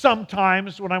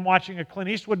sometimes, when I'm watching a Clint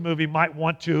Eastwood movie, might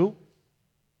want to.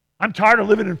 I'm tired of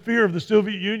living in fear of the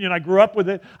Soviet Union. I grew up with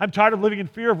it. I'm tired of living in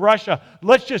fear of Russia.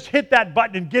 Let's just hit that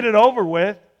button and get it over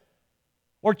with.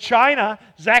 Or China.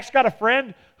 Zach's got a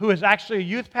friend who is actually a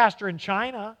youth pastor in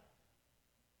China.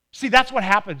 See, that's what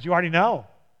happens. You already know.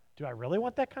 Do I really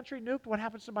want that country nuked? What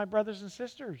happens to my brothers and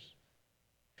sisters?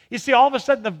 You see, all of a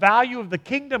sudden the value of the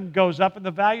kingdom goes up and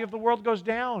the value of the world goes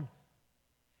down.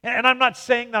 And I'm not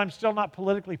saying that I'm still not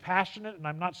politically passionate and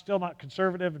I'm still not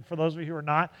conservative, and for those of you who are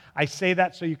not, I say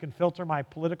that so you can filter my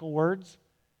political words.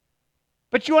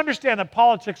 But you understand that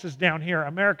politics is down here,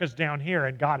 America's down here,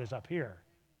 and God is up here.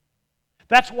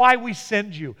 That's why we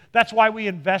send you. That's why we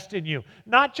invest in you.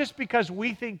 Not just because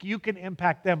we think you can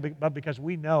impact them, but because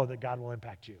we know that God will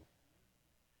impact you.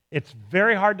 It's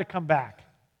very hard to come back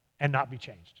and not be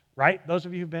changed, right? Those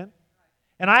of you who've been?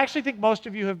 And I actually think most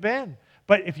of you have been.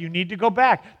 But if you need to go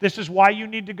back, this is why you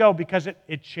need to go, because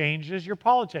it changes your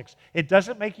politics. It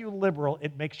doesn't make you liberal,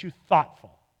 it makes you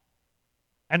thoughtful.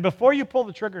 And before you pull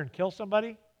the trigger and kill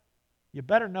somebody, you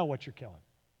better know what you're killing.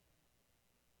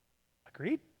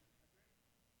 Agreed?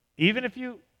 Even if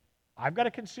I've got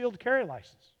a concealed carry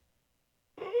license.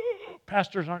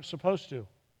 Pastors aren't supposed to.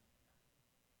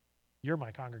 You're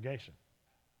my congregation.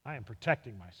 I am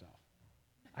protecting myself.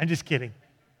 I'm just kidding.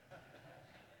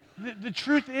 The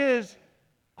truth is,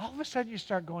 all of a sudden you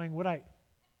start going, would I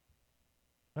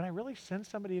really send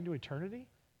somebody into eternity?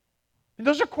 And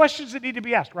those are questions that need to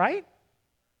be asked, right?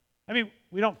 I mean,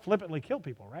 we don't flippantly kill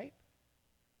people, right?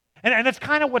 And that's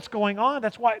kind of what's going on.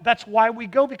 That's why we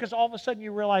go, because all of a sudden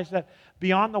you realize that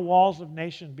beyond the walls of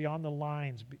nation, beyond the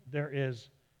lines, there is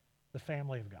the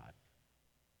family of God.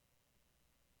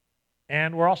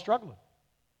 And we're all struggling.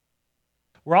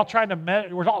 We're all trying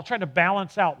to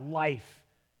balance out life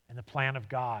and the plan of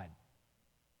God.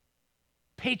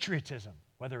 Patriotism,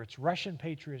 whether it's Russian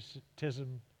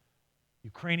patriotism,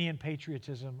 Ukrainian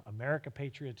patriotism, American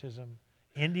patriotism,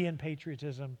 Indian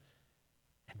patriotism,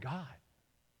 and God.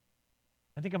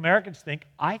 I think Americans think,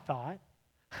 I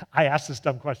asked this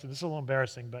dumb question. This is a little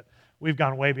embarrassing, but we've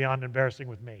gone way beyond embarrassing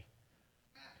with me.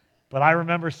 But I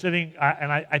remember sitting, and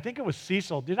I think it was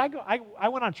Cecil. Did I go? I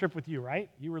went on a trip with you, right?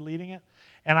 You were leading it.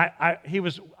 And I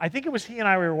think it was he and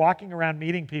I, we were walking around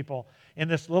meeting people in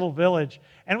this little village,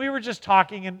 and we were just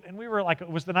talking, and we were like,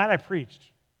 it was the night I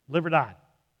preached, Live or Die.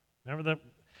 Remember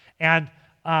and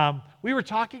we were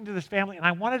talking to this family, and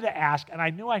I wanted to ask, and I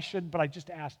knew I shouldn't, but I just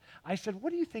asked. I said,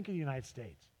 what do you think of the United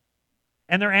States?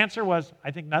 And their answer was,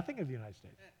 I think nothing of the United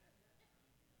States.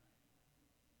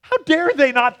 How dare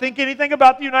they not think anything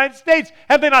about the United States?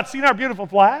 Have they not seen our beautiful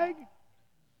flag?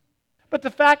 But the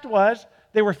fact was,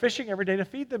 they were fishing every day to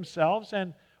feed themselves,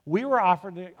 and we were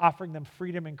offering them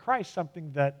freedom in Christ,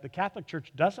 something that the Catholic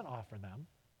Church doesn't offer them,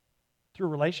 through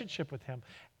a relationship with Him.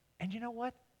 And you know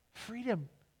what? Freedom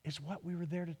is what we were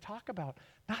there to talk about,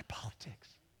 not politics.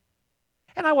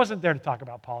 And I wasn't there to talk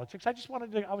about politics. I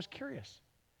was curious.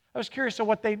 I was curious of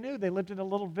what they knew. They lived in a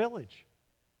little village.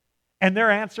 And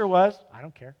their answer was, I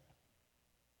don't care.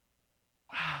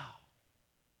 Wow.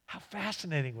 How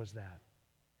fascinating was that?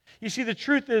 You see, the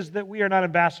truth is that we are not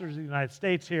ambassadors of the United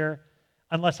States here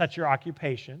unless that's your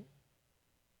occupation.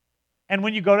 And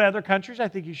when you go to other countries, I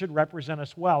think you should represent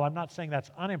us well. I'm not saying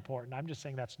that's unimportant. I'm just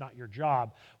saying that's not your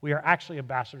job. We are actually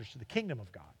ambassadors to the kingdom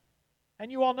of God.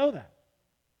 And you all know that.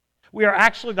 We are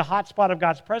actually the hot spot of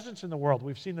God's presence in the world.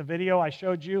 We've seen the video I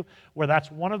showed you where that's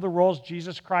one of the roles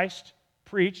Jesus Christ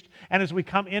preached. And as we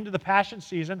come into the Passion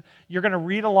season, you're going to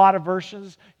read a lot of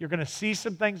verses. You're going to see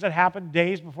some things that happened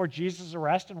days before Jesus'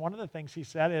 arrest. And one of the things he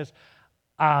said is,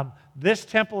 this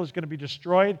temple is going to be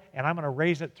destroyed, and I'm going to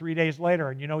raise it 3 days later.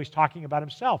 And you know he's talking about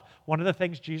himself. One of the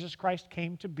things Jesus Christ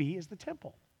came to be is the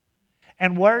temple.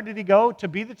 And where did he go to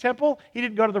be the temple? He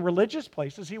didn't go to the religious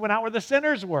places. He went out where the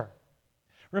sinners were.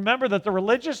 Remember that the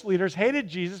religious leaders hated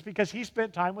Jesus because he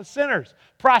spent time with sinners,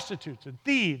 prostitutes and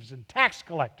thieves and tax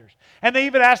collectors. And they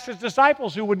even asked his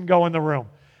disciples who wouldn't go in the room.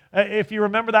 If you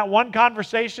remember that one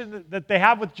conversation that they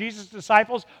have with Jesus'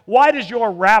 disciples, why does your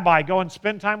rabbi go and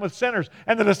spend time with sinners?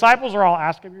 And the disciples are all,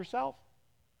 ask him yourself.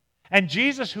 And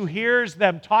Jesus, who hears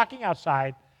them talking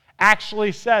outside,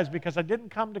 actually says, because I didn't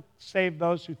come to save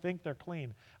those who think they're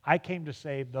clean. I came to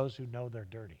save those who know they're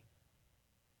dirty.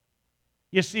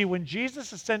 You see, when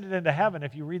Jesus ascended into heaven,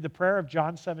 if you read the prayer of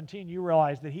John 17, you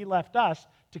realize that he left us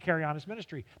to carry on his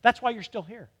ministry. That's why you're still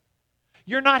here.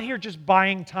 You're not here just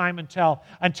buying time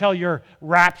until you're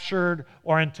raptured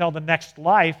or until the next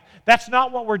life. That's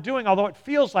not what we're doing, although it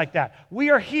feels like that. We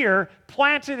are here,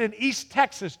 planted in East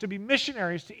Texas, to be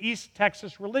missionaries to East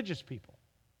Texas religious people.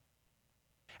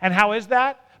 And how is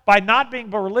that? By not being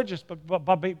religious,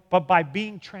 but by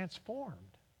being transformed.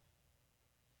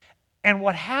 And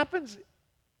what happens...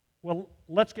 Well,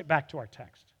 let's get back to our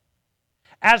text.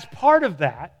 As part of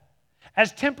that,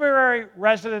 as temporary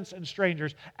residents and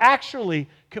strangers, actually,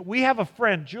 we have a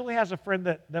friend, Julie has a friend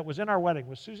that was in our wedding.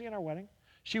 Was Susie in our wedding?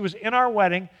 She was in our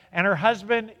wedding, and her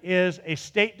husband is a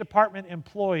State Department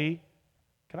employee.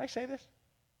 Can I say this?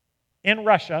 In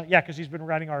Russia, yeah, because he's been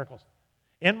writing articles.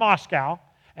 In Moscow,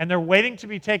 and they're waiting to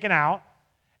be taken out.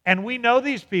 And we know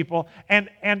these people, and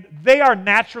they are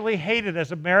naturally hated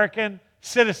as American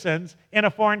citizens in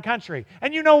a foreign country.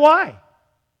 And you know why?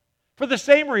 For the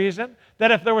same reason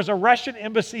that if there was a Russian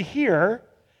embassy here,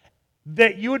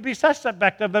 that you would be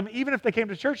suspect of them, even if they came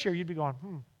to church here, you'd be going,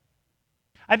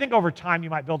 I think over time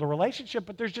you might build a relationship,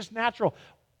 but there's just natural.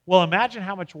 Well, imagine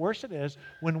how much worse it is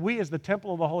when we as the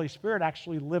temple of the Holy Spirit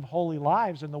actually live holy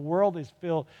lives and the world is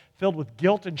filled with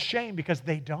guilt and shame because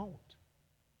they don't.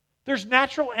 There's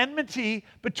natural enmity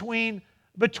between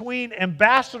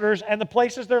ambassadors and the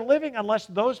places they're living unless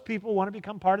those people want to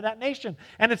become part of that nation.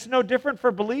 And it's no different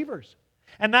for believers.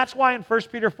 And that's why in 1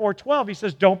 Peter 4:12 he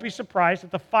says, don't be surprised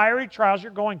at the fiery trials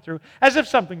you're going through as if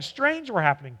something strange were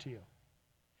happening to you.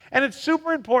 And it's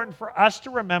super important for us to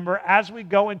remember as we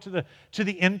go into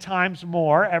the end times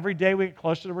more, every day we get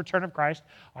closer to the return of Christ.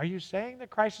 Are you saying that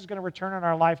Christ is going to return in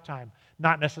our lifetime?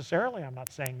 Not necessarily, I'm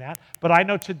not saying that. But I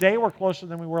know today we're closer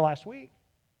than we were last week.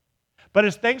 But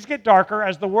as things get darker,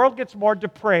 as the world gets more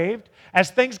depraved,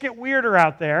 as things get weirder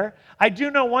out there, I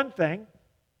do know one thing.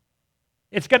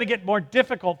 It's going to get more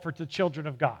difficult for the children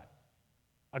of God.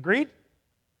 Agreed?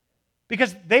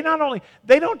 Because they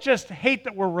don't just hate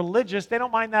that we're religious, they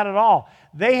don't mind that at all.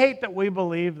 They hate that we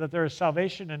believe that there is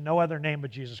salvation in no other name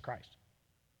but Jesus Christ.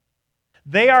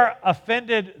 They are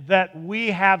offended that we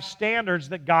have standards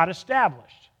that God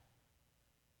established,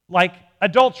 like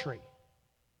adultery.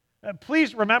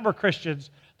 Please remember,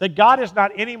 Christians, that God is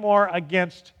not anymore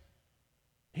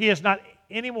He is not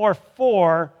anymore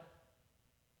for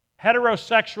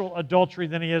heterosexual adultery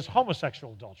than He is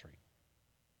homosexual adultery.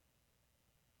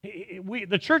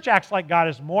 The church acts like God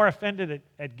is more offended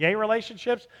at gay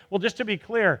relationships. Well, just to be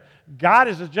clear, God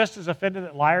is just as offended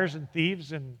at liars and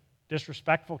thieves and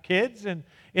disrespectful kids, and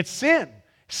it's sin.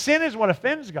 Sin is what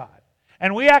offends God.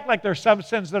 And we act like there's some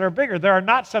sins that are bigger. There are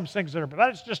not some sins that are bigger.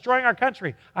 It's destroying our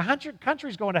country. 100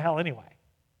 countries going to hell anyway.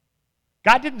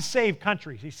 God didn't save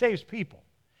countries. He saves people.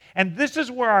 And this is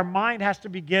where our mind has to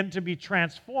begin to be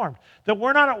transformed. That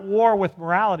we're not at war with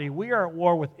morality. We are at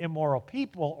war with immoral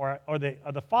people or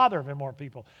the father of immoral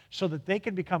people so that they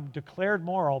can become declared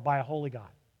moral by a holy God.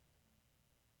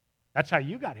 That's how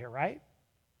you got here, right?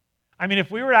 I mean,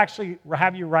 if we were to actually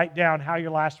have you write down how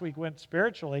your last week went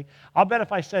spiritually, I'll bet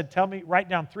if I said, write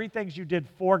down 3 things you did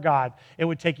for God, it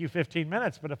would take you 15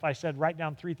 minutes. But if I said, write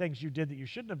down 3 things you did that you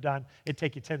shouldn't have done, it'd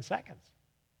take you 10 seconds.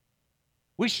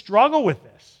 We struggle with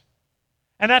this.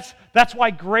 And that's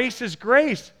why grace is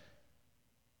grace.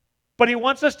 But He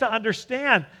wants us to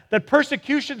understand that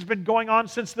persecution's been going on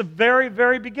since the very,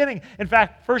 very beginning. In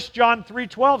fact, 1 John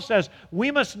 3:12 says,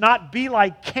 we must not be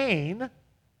like Cain.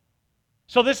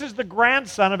 So this is the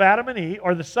grandson of Adam and Eve,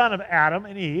 or the son of Adam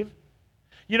and Eve.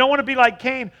 You don't want to be like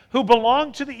Cain, who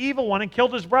belonged to the evil one and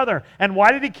killed his brother. And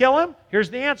why did he kill him? Here's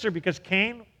the answer. Because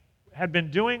Cain had been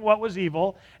doing what was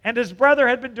evil, and his brother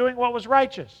had been doing what was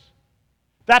righteous.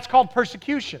 That's called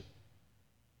persecution.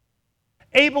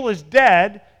 Abel is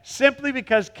dead simply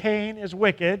because Cain is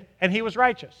wicked and he was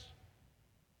righteous.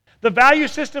 The value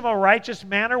system of a righteous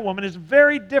man or woman is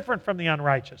very different from the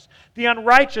unrighteous. The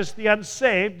unrighteous, the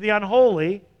unsaved, the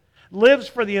unholy, lives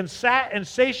for the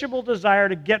insatiable desire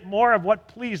to get more of what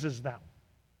pleases them.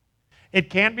 It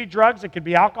can be drugs, it could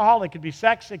be alcohol, it could be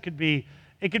sex, it could be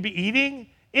eating,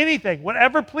 anything,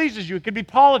 whatever pleases you. It could be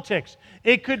politics.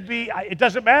 It could be, it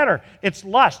doesn't matter. It's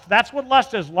lust. That's what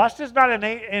lust is. Lust is not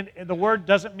innate, and the word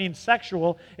doesn't mean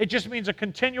sexual. It just means a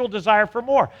continual desire for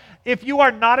more. If you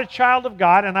are not a child of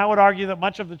God, and I would argue that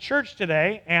much of the church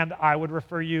today, and I would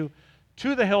refer you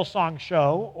to the Hillsong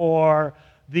show or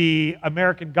the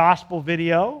American Gospel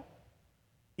video,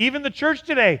 even the church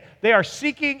today, they are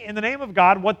seeking in the name of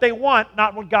God what they want,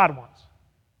 not what God wants.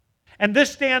 And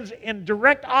this stands in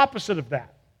direct opposite of that.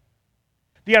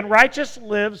 The unrighteous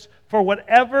lives for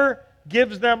whatever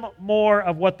gives them more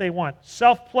of what they want,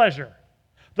 self-pleasure.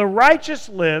 The righteous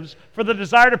lives for the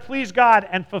desire to please God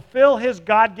and fulfill His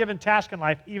God-given task in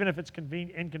life, even if it's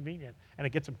inconvenient and it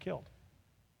gets him killed.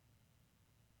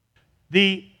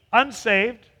 The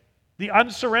unsaved, the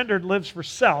unsurrendered lives for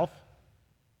self.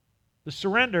 The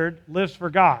surrendered lives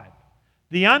for God.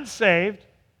 The unsaved,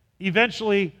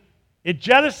 eventually, it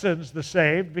jettisons the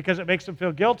saved because it makes them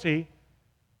feel guilty.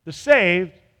 The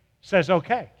saved says,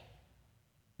 okay,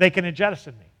 they can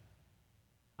jettison me.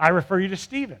 I refer you to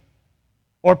Stephen,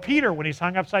 or Peter when he's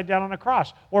hung upside down on a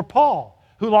cross, or Paul,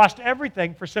 who lost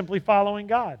everything for simply following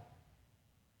God.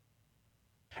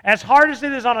 As hard as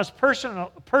it is on us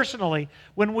personally,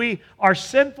 when we are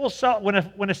sinful,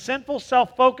 when a sinful,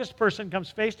 self-focused person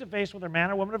comes face to face with a man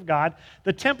or woman of God,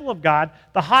 the temple of God,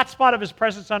 the hot spot of His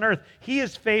presence on earth, he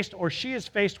is faced or she is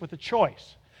faced with a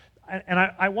choice. And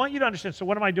I want you to understand, so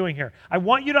what am I doing here? I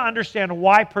want you to understand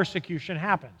why persecution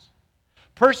happens.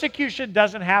 Persecution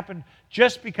doesn't happen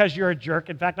just because you're a jerk.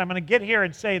 In fact, I'm going to get here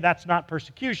and say that's not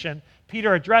persecution.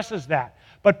 Peter addresses that.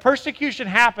 But persecution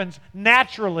happens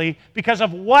naturally because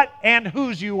of what and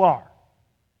whose you are.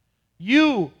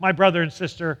 You, my brother and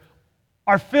sister,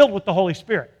 are filled with the Holy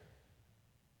Spirit.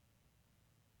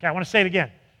 Okay, I want to say it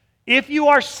again. If you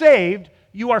are saved,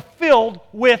 you are filled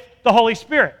with the Holy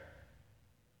Spirit.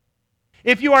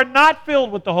 If you are not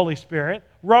filled with the Holy Spirit,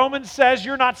 Romans says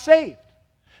you're not saved.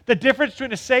 The difference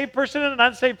between a saved person and an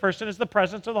unsaved person is the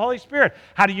presence of the Holy Spirit.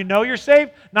 How do you know you're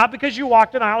saved? Not because you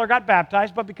walked an aisle or got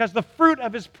baptized, but because the fruit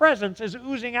of His presence is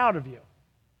oozing out of you.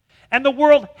 And the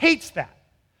world hates that.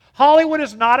 Hollywood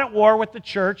is not at war with the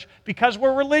church because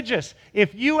we're religious.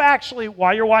 If you actually,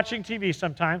 while you're watching TV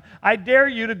sometime, I dare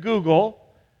you to Google,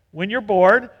 when you're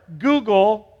bored,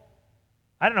 Google,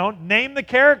 I don't know, name the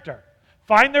character.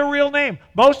 Find their real name.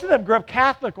 Most of them grew up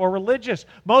Catholic or religious.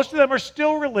 Most of them are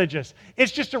still religious.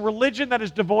 It's just a religion that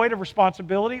is devoid of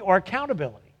responsibility or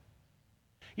accountability.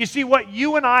 You see, what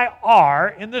you and I are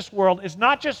in this world is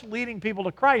not just leading people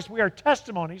to Christ. We are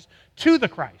testimonies to the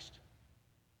Christ.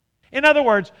 In other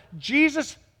words,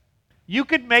 Jesus, you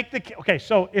could make the... Okay,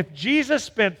 so if Jesus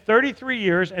spent 33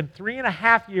 years and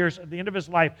 3.5 years at the end of his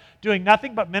life doing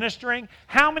nothing but ministering,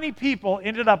 how many people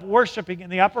ended up worshiping in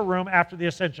the upper room after the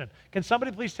ascension? Can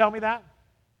somebody please tell me that?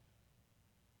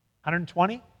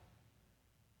 120?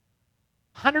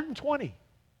 120.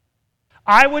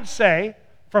 I would say,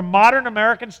 from modern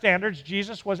American standards,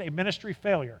 Jesus was a ministry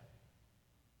failure.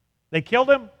 They killed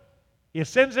him, he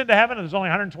ascends into heaven, and there's only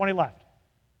 120 left.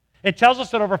 It tells us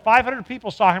that over 500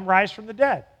 people saw him rise from the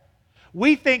dead.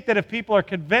 We think that if people are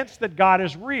convinced that God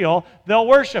is real, they'll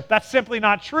worship. That's simply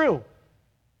not true.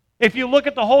 If you look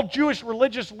at the whole Jewish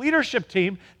religious leadership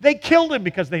team, they killed him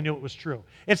because they knew it was true.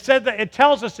 It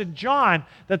tells us in John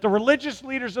that the religious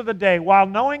leaders of the day, while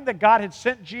knowing that God had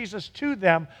sent Jesus to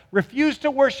them, refused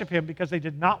to worship him because they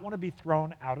did not want to be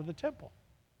thrown out of the temple.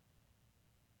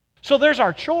 So there's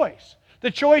our choice.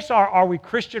 The choice are we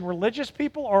Christian religious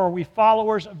people or are we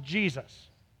followers of Jesus?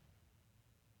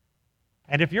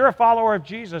 And if you're a follower of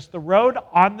Jesus, the road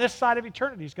on this side of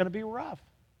eternity is going to be rough.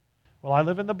 Well, I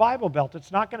live in the Bible Belt.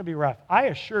 It's not going to be rough. I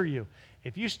assure you,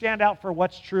 if you stand out for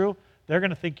what's true, they're going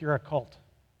to think you're a cult.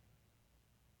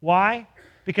 Why?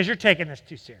 Because you're taking this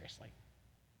too seriously.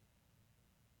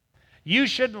 You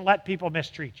shouldn't let people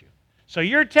mistreat you. So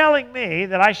you're telling me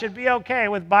that I should be okay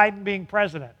with Biden being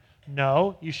president.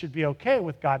 No, you should be okay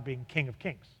with God being King of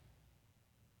Kings.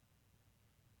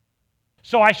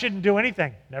 So I shouldn't do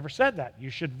anything. Never said that. You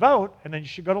should vote, and then you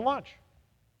should go to lunch.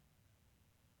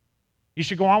 You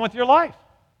should go on with your life.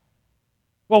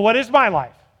 Well, what is my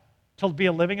life? To be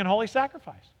a living and holy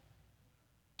sacrifice.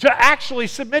 To actually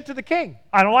submit to the king.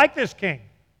 I don't like this king.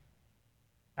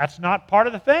 That's not part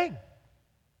of the thing.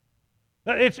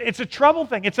 It's a trouble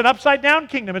thing. It's an upside-down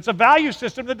kingdom. It's a value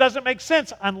system that doesn't make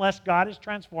sense unless God is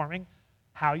transforming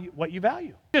what you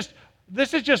value.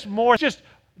 This is just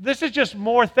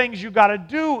more things you got to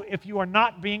do if you are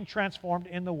not being transformed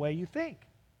in the way you think.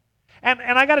 And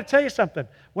I got to tell you something.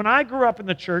 When I grew up in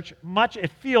the church,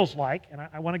 it feels like, and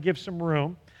I want to give some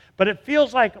room, but it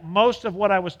feels like most of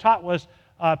what I was taught was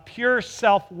pure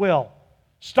self-will.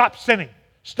 Stop sinning.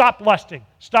 Stop lusting.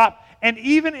 Stop. And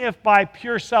even if by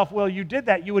pure self-will you did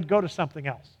that, you would go to something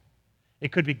else.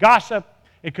 It could be gossip.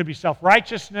 It could be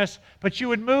self-righteousness. But you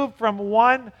would move from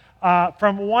one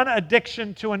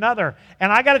addiction to another.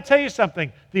 And I got to tell you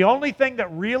something. The only thing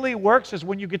that really works is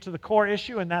when you get to the core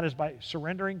issue, and that is by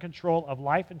surrendering control of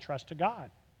life and trust to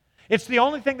God. It's the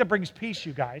only thing that brings peace,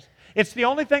 you guys. It's the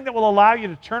only thing that will allow you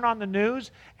to turn on the news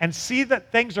and see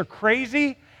that things are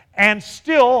crazy and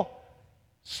still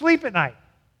sleep at night.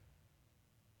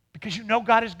 Because you know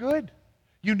God is good.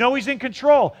 You know He's in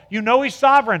control. You know He's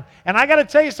sovereign. And I got to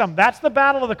tell you something. That's the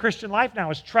battle of the Christian life now,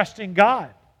 is trusting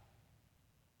God.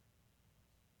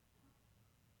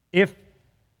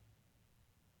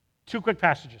 Two quick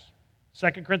passages.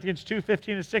 2 Corinthians 2,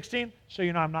 15 and 16, so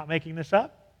you know I'm not making this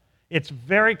up. It's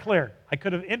very clear. I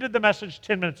could have ended the message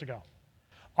 10 minutes ago.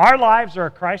 Our lives are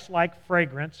a Christ-like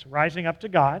fragrance rising up to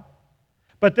God,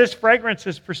 but this fragrance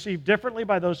is perceived differently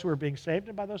by those who are being saved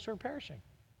and by those who are perishing.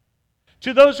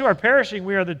 To those who are perishing,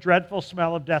 we are the dreadful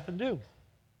smell of death and doom.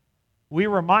 We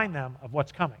remind them of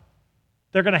what's coming.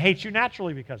 They're going to hate you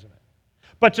naturally because of it.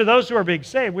 But to those who are being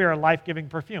saved, we are a life-giving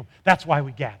perfume. That's why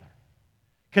we gather.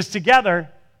 Because together,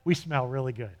 we smell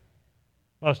really good.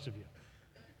 Most of you.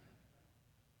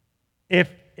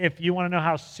 If you want to know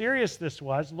how serious this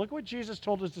was, look what Jesus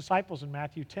told His disciples in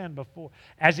Matthew 10 before.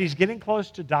 As He's getting close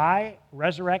to die,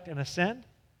 resurrect, and ascend,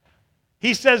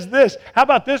 He says this. How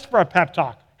about this for a pep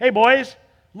talk? Hey, boys,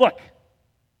 look.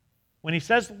 When He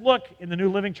says look in the New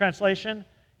Living Translation,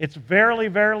 it's verily,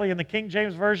 verily in the King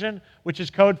James Version, which is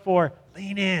code for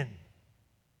lean in.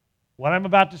 What I'm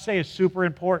about to say is super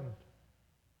important.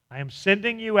 I am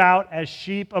sending you out as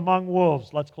sheep among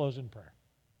wolves. Let's close in prayer.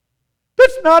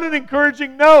 That's not an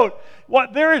encouraging note.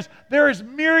 There is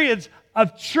myriads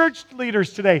of church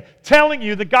leaders today telling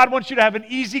you that God wants you to have an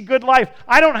easy, good life.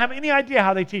 I don't have any idea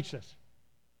how they teach this.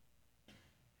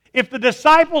 If the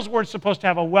disciples weren't supposed to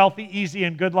have a wealthy, easy,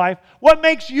 and good life, what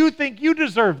makes you think you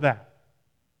deserve that?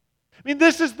 I mean,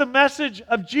 this is the message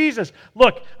of Jesus.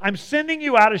 Look, I'm sending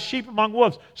you out as sheep among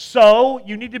wolves, so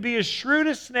you need to be as shrewd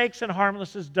as snakes and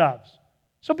harmless as doves.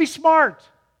 So be smart.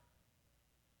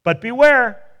 But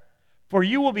beware, for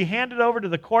you will be handed over to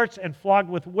the courts and flogged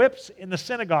with whips in the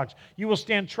synagogues. You will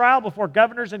stand trial before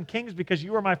governors and kings because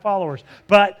you are my followers.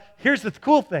 But here's the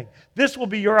cool thing. This will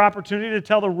be your opportunity to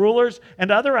tell the rulers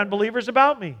and other unbelievers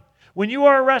about me. When you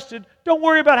are arrested, don't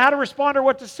worry about how to respond or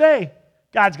what to say.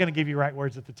 God's going to give you right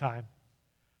words at the time.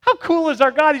 How cool is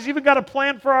our God? He's even got a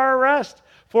plan for our arrest.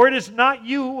 For it is not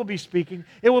you who will be speaking.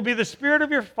 It will be the Spirit of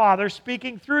your Father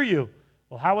speaking through you.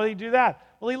 Well, how will He do that?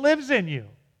 Well, He lives in you.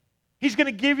 He's going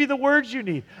to give you the words you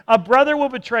need. A brother will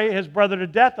betray his brother to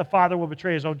death. A father will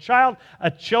betray his own child.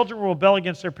 Children will rebel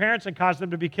against their parents and cause them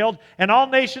to be killed. And all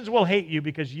nations will hate you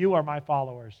because you are my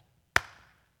followers.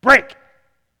 Break.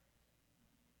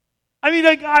 I mean,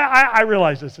 I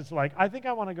realize this. It's like, I think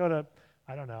I want to go to,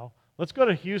 I don't know, let's go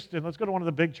to Houston. Let's go to one of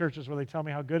the big churches where they tell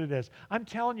me how good it is. I'm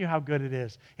telling you how good it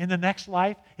is. In the next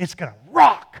life, it's going to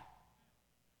rock.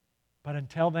 But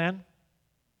until then,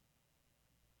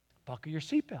 buckle your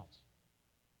seatbelts.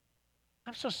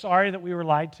 I'm so sorry that we were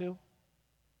lied to.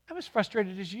 I'm as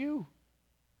frustrated as you.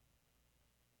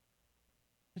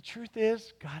 The truth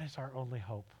is, God is our only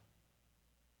hope.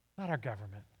 Not our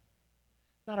government.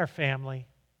 Not our family.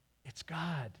 It's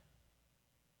God.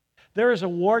 There is a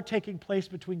war taking place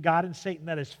between God and Satan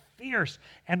that is fierce,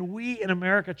 and we in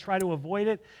America try to avoid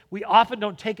it. We often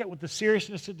don't take it with the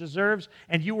seriousness it deserves,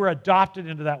 and you were adopted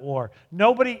into that war.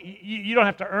 You don't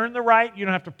have to earn the right. You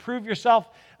don't have to prove yourself.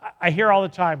 I hear all the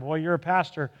time, well, you're a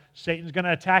pastor. Satan's going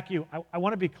to attack you. I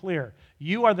want to be clear.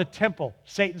 You are the temple.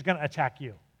 Satan's going to attack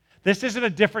you. This isn't a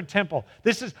different temple.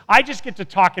 I just get to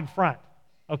talk in front,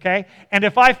 okay? And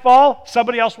if I fall,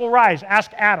 somebody else will rise.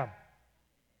 Ask Adam.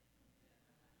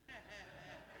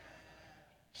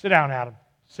 Sit down, Adam.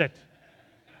 Sit.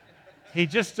 He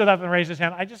just stood up and raised his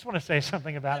hand. I just want to say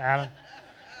something about Adam.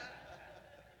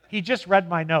 He just read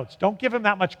my notes. Don't give him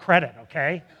that much credit,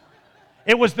 okay?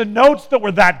 It was the notes that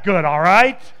were that good, all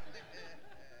right?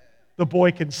 The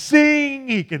boy can sing.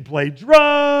 He can play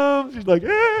drums. He's like, hey.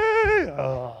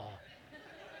 Oh.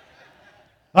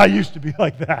 I used to be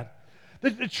like that.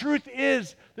 The truth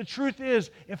is,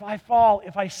 if I fall,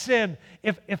 if I sin,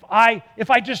 if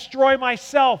I destroy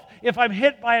myself, if I'm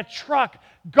hit by a truck,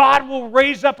 God will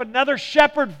raise up another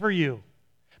shepherd for you.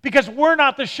 Because we're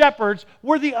not the shepherds,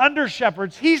 we're the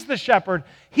under-shepherds. He's the shepherd.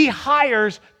 He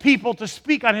hires people to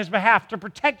speak on His behalf, to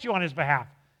protect you on His behalf.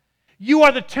 You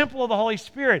are the temple of the Holy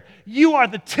Spirit. You are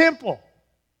the temple.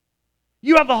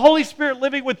 You have the Holy Spirit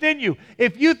living within you.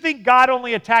 If you think God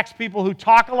only attacks people who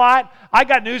talk a lot, I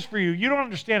got news for you. You don't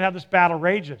understand how this battle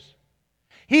rages.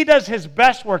 He does His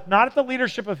best work, not at the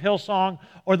leadership of Hillsong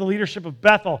or the leadership of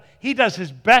Bethel. He does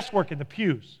His best work in the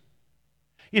pews.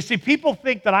 You see, people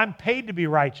think that I'm paid to be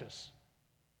righteous.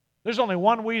 There's only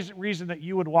one reason that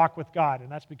you would walk with God, and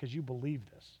that's because you believe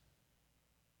this.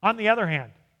 On the other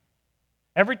hand,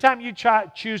 every time you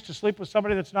choose to sleep with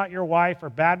somebody that's not your wife or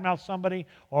badmouth somebody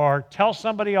or tell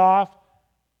somebody off,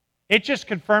 it just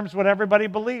confirms what everybody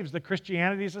believes, that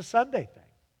Christianity is a Sunday thing.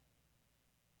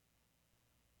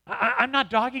 I'm not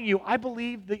dogging you. I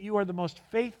believe that you are the most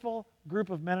faithful group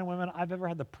of men and women I've ever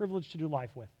had the privilege to do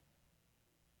life with.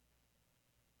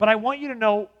 But I want you to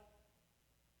know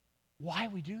why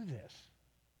we do this.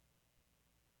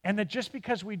 And that just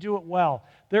because we do it well,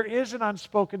 there is an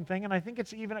unspoken thing, and I think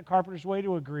it's even at Carpenter's Way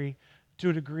to a degree.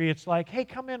 It's like, hey,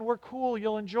 come in, we're cool,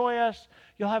 you'll enjoy us,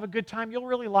 you'll have a good time, you'll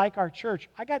really like our church.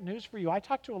 I got news for you. I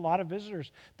talk to a lot of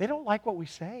visitors. They don't like what we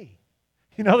say.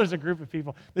 You know, there's a group of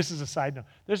people, this is a side note,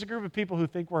 there's a group of people who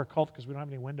think we're a cult because we don't have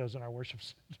any windows in our worship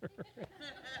center.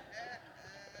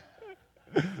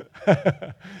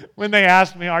 When they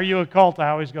ask me, are you a cult? I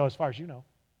always go, as far as you know.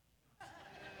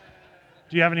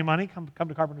 Do you have any money? Come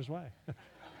to Carpenter's Way.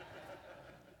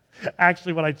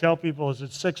 Actually, what I tell people is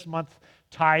it's 6-month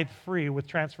tithe free with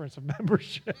transference of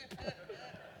membership.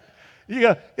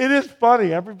 It is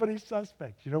funny. Everybody's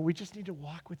suspect. You know, we just need to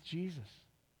walk with Jesus.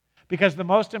 Because the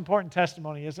most important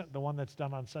testimony isn't the one that's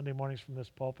done on Sunday mornings from this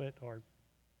pulpit or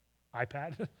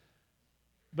iPad.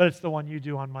 But it's the one you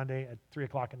do on Monday at 3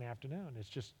 o'clock in the afternoon. It's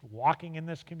just walking in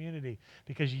this community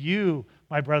because you,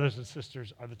 my brothers and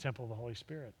sisters, are the temple of the Holy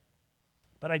Spirit.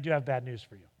 But I do have bad news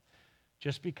for you.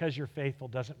 Just because you're faithful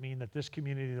doesn't mean that this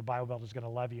community, the Bible Belt, is going to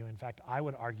love you. In fact, I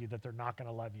would argue that they're not going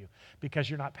to love you because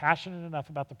you're not passionate enough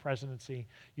about the presidency.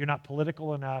 You're not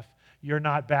political enough. You're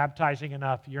not baptizing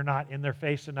enough. You're not in their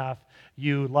face enough.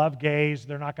 You love gays.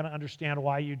 They're not going to understand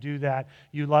why you do that.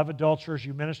 You love adulterers.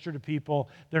 You minister to people.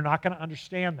 They're not going to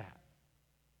understand that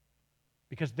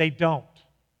because they don't.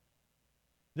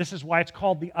 This is why it's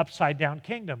called the upside-down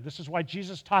kingdom. This is why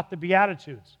Jesus taught the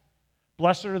Beatitudes.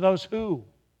 Blessed are those who.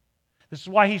 This is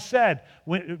why he said,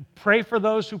 pray for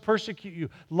those who persecute you.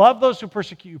 Love those who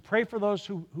persecute you. Pray for those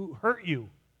who hurt you.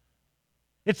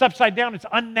 It's upside down. It's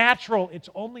unnatural. It's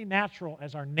only natural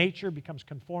as our nature becomes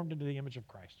conformed into the image of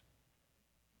Christ.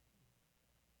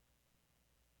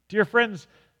 Dear friends,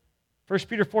 1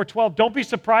 Peter 4:12, don't be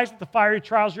surprised at the fiery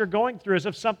trials you're going through as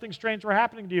if something strange were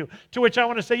happening to you. To which I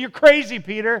want to say, you're crazy,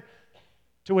 Peter.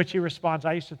 To which he responds,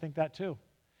 I used to think that too.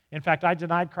 In fact, I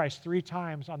denied Christ 3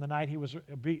 times on the night he was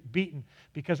beaten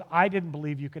because I didn't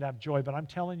believe you could have joy. But I'm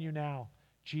telling you now,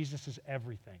 Jesus is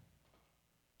everything.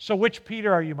 So which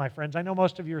Peter are you, my friends? I know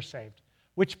most of you are saved.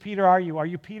 Which Peter are you? Are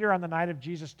you Peter on the night of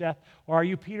Jesus' death? Or are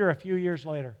you Peter a few years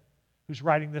later who's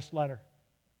writing this letter?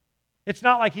 It's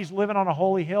not like he's living on a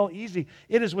holy hill, easy.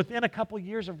 It is within a couple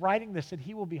years of writing this that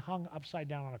he will be hung upside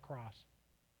down on a cross.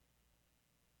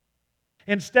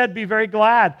 Instead, be very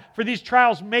glad, for these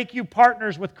trials make you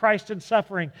partners with Christ in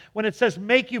suffering. When it says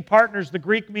make you partners, the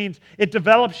Greek means it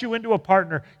develops you into a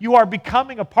partner. You are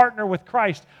becoming a partner with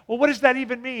Christ. Well, what does that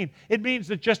even mean? It means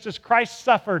that just as Christ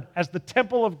suffered as the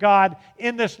temple of God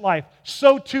in this life,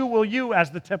 so too will you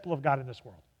as the temple of God in this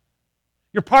world.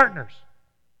 You're partners.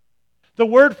 The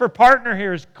word for partner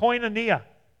here is koinonia.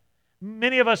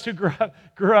 Many of us who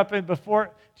grew up in before,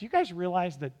 do you guys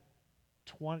realize that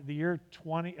the year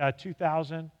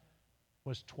 2000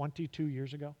 was 22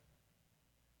 years ago?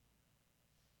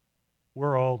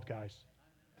 We're old, guys.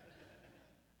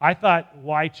 I thought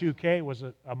Y2K was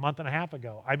a month and a half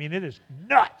ago. I mean, it is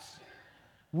nuts.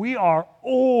 We are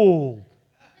old.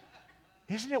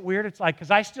 Isn't it weird? It's like,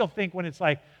 because I still think when it's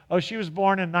like, oh, she was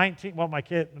born in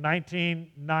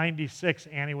 1996,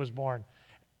 Annie was born.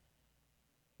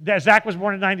 Zach was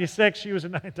born in 96, she was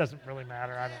in, it doesn't really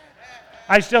matter.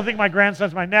 I still think my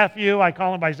grandson's my nephew. I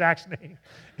call him by Zach's name.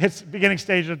 It's beginning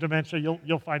stage of dementia.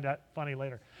 You'll find that funny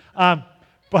later.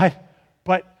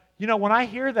 But you know, when I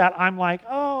hear that, I'm like,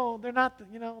 oh, they're not,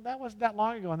 you know, that wasn't that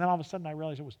long ago. And then all of a sudden I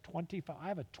realize it was 25. I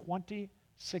have a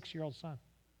 26-year-old son.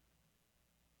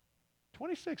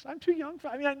 26. I'm too young for,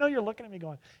 I mean, I know you're looking at me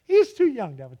going, he's too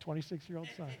young to have a 26-year-old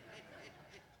son.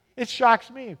 It shocks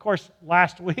me. Of course,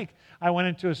 last week I went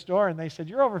into a store and they said,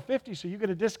 you're over 50, so you get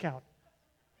a discount.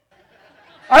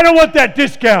 I don't want that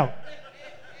discount.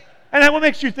 And then what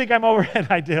makes you think I'm over? And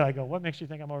I did. I go, what makes you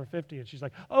think I'm over 50? And she's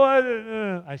like, oh,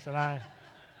 I said,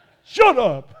 shut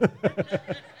up.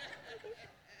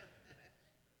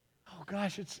 Oh,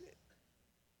 gosh,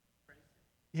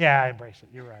 yeah, I embrace it.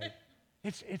 You're right.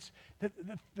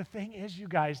 The thing is, you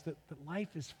guys, that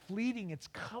life is fleeting. It's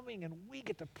coming, and we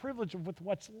get the privilege of, with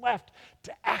what's left,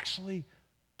 to actually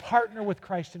partner with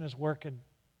Christ in his work and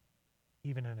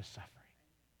even in his suffering.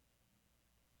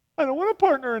 I don't want to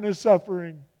partner in his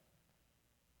suffering.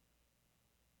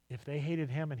 If they hated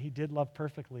him and he did love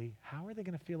perfectly, how are they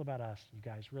going to feel about us, you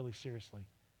guys, really seriously?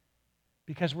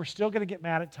 Because we're still going to get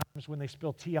mad at times when they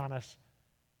spill tea on us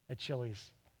at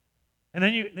Chili's. And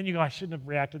then you go, I shouldn't have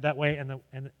reacted that way.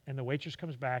 And the waitress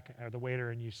comes back, or the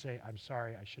waiter, and you say, I'm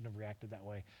sorry, I shouldn't have reacted that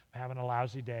way. I'm having a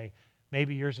lousy day.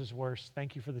 Maybe yours is worse.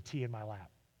 Thank you for the tea in my lap.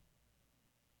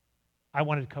 I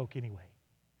wanted Coke anyway.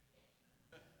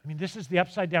 I mean, this is the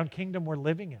upside-down kingdom we're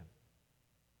living in.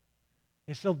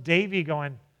 It's still Davy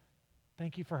going,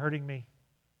 thank you for hurting me.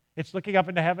 It's looking up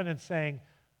into heaven and saying,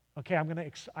 okay,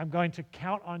 I'm going to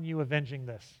count on you avenging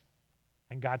this.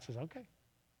 And God says, okay.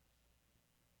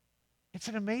 It's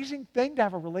an amazing thing to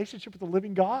have a relationship with the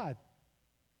living God.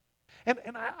 And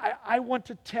I want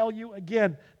to tell you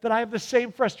again that I have the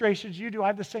same frustrations you do. I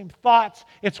have the same thoughts.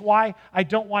 It's why I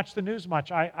don't watch the news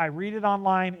much. I read it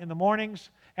online in the mornings,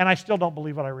 and I still don't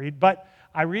believe what I read, but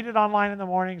I read it online in the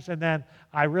mornings, and then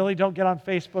I really don't get on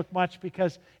Facebook much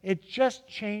because it just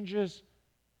changes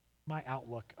my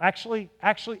outlook. Actually,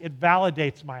 it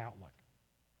validates my outlook.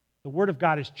 The Word of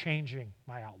God is changing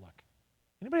my outlook.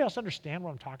 Anybody else understand what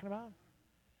I'm talking about?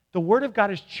 The Word of God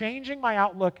is changing my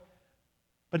outlook,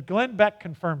 but Glenn Beck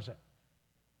confirms it.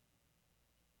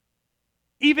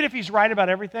 Even if he's right about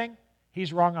everything,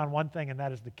 he's wrong on one thing, and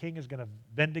that is the king is going to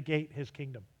vindicate his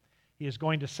kingdom. He is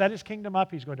going to set his kingdom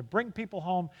up. He's going to bring people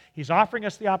home. He's offering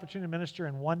us the opportunity to minister,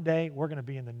 and one day we're going to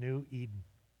be in the new Eden.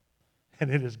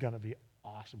 And it is going to be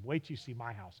awesome. Wait till you see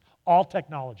my house. All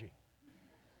technology.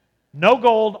 No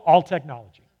gold, all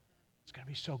technology. It's going to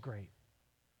be so great.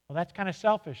 Well, that's kind of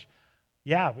selfish.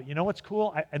 Yeah, but you know what's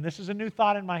cool? And this is a new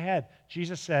thought in my head.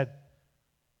 Jesus said,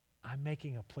 I'm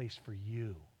making a place for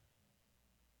you.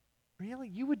 Really?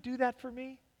 You would do that for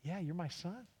me? Yeah, you're my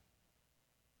son.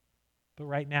 But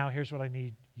right now, here's what I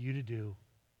need you to do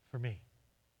for me.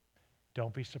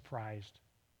 Don't be surprised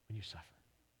when you suffer.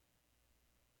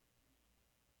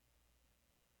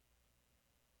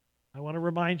 I want want to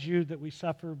remind you that we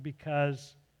suffer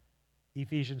because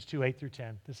Ephesians 2, 8 through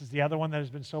 10. This is the other one that has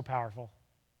been so powerful.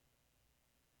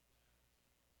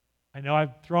 I know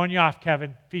I've thrown you off,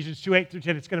 Kevin. Ephesians 2, 8 through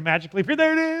 10. It's going to magically appear.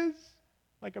 There it is.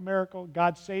 Like a miracle.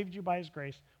 God saved you by His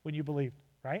grace when you believed,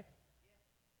 right?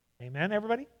 Amen,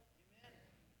 everybody? Amen.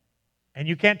 And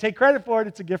you can't take credit for it.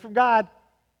 It's a gift from God.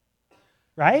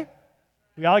 Right?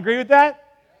 We all agree with that?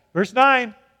 Verse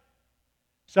 9.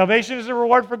 Salvation is a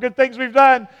reward for good things we've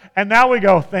done. And now we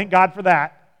go, thank God for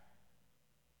that.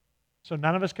 So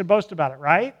none of us can boast about it,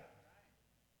 right?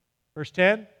 Verse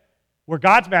 10. We're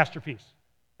God's masterpiece.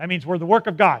 That means we're the work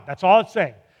of God. That's all it's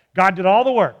saying. God did all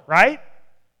the work, right?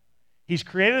 He's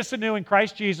created us anew in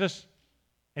Christ Jesus.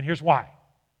 And here's why.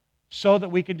 So that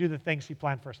we can do the things He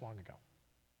planned for us long ago.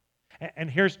 And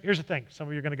here's the thing. Some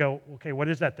of you are going to go, okay, what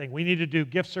is that thing? We need to do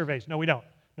gift surveys. No, we don't.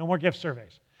 No more gift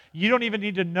surveys. You don't even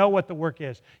need to know what the work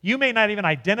is. You may not even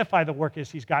identify the work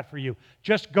is He's got for you.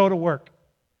 Just go to work.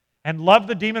 And love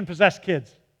the demon-possessed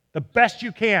kids the best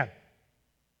you can.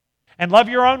 And love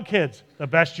your own kids the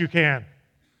best you can.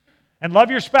 And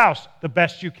love your spouse the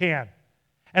best you can.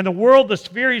 And the world, the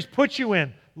sphere He's put you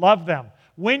in, love them.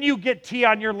 When you get tea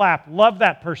on your lap, love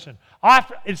that person.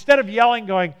 Instead of yelling,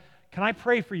 going, can I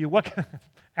pray for you?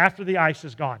 After the ice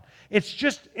is gone. It's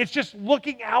just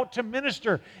looking out to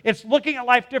minister. It's looking at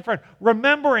life different.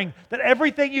 Remembering that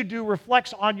everything you do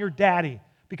reflects on your daddy.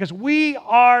 Because we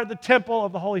are the temple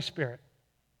of the Holy Spirit.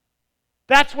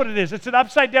 That's what it is. It's an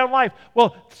upside-down life.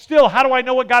 Well, still, how do I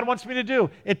know what God wants me to do?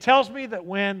 It tells me that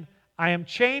when I am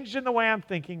changed in the way I'm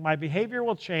thinking, my behavior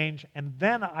will change, and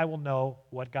then I will know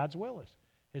what God's will is.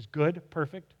 His good,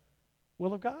 perfect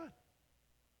will of God.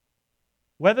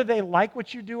 Whether they like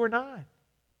what you do or not.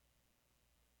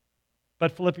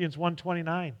 But Philippians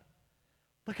 1:29.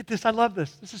 Look at this. I love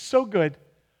this. This is so good.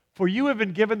 For you have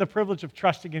been given the privilege of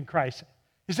trusting in Christ.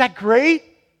 Is that great?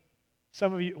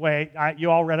 Some of you, wait, you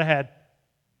all read ahead.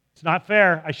 It's not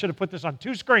fair. I should have put this on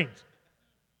 2 screens.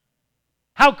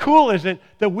 How cool is it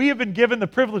that we have been given the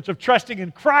privilege of trusting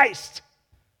in Christ?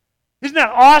 Isn't that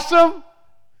awesome?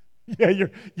 Yeah,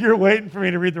 you're waiting for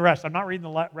me to read the rest. I'm not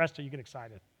reading the rest till you get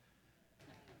excited.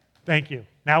 Thank you.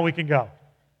 Now we can go.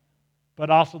 But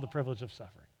also the privilege of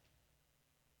suffering.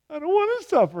 I don't want to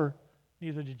suffer.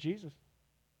 Neither did Jesus.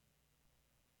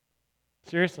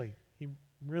 Seriously, He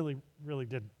really, really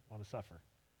didn't want to suffer.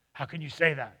 How can you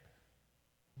say that?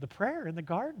 The prayer in the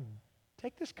garden.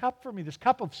 Take this cup from me, this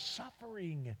cup of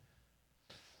suffering.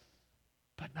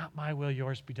 But not my will,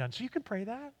 yours be done. So you can pray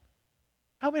that.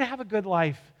 Help me to have a good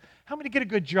life. Help me to get a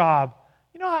good job.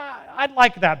 You know, I'd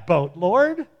like that boat,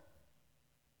 Lord.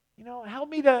 You know, help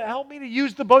me to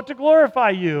use the boat to glorify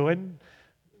you and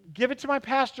give it to my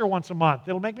pastor once a month.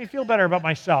 It'll make me feel better about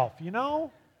myself, you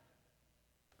know?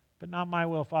 But not my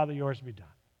will, Father, yours be done.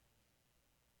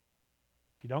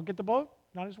 If you don't get the boat,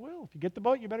 not His will. If you get the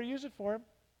boat, you better use it for Him.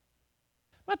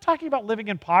 I'm not talking about living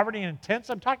in poverty and tents.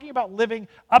 I'm talking about living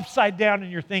upside down in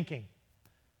your thinking.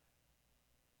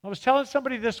 I was telling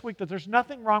somebody this week that there's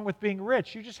nothing wrong with being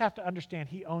rich. You just have to understand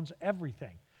He owns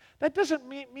everything. That doesn't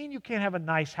mean you can't have a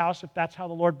nice house if that's how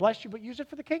the Lord blessed you, but use it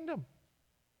for the kingdom.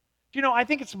 Do you know, I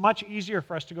think it's much easier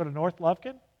for us to go to North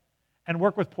Lufkin and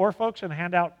work with poor folks and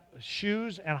hand out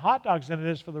shoes and hot dogs than it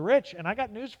is for the rich. And I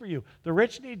got news for you. The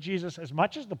rich need Jesus as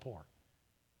much as the poor.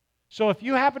 So if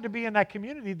you happen to be in that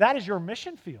community, that is your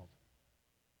mission field.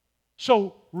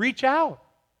 So reach out.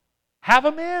 Have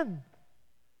them in.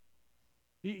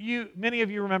 Many of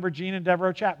you remember Gene and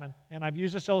Devereaux Chapman, and I've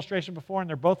used this illustration before, and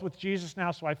they're both with Jesus now,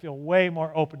 so I feel way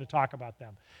more open to talk about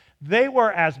them. They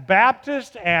were as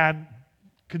Baptist and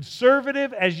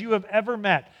conservative as you have ever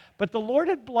met, but the Lord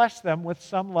had blessed them with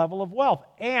some level of wealth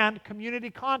and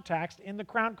community context in the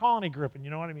Crown Colony group, and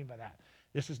you know what I mean by that.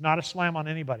 This is not a slam on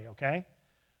anybody, okay?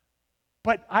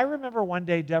 But I remember one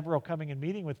day Devereaux coming and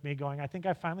meeting with me going, I think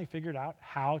I finally figured out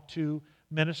how to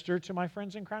minister to my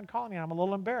friends in Crown Colony. I'm a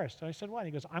little embarrassed. So I said, what?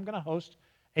 He goes, I'm going to host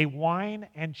a wine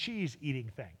and cheese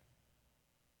eating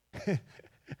thing.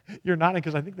 You're nodding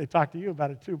because I think they talked to you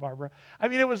about it too, Barbara. I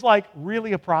mean, it was like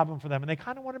really a problem for them. And they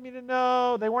kind of wanted me to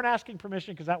know. They weren't asking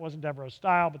permission because that wasn't Devereaux's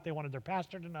style, but they wanted their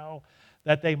pastor to know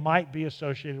that they might be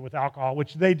associated with alcohol,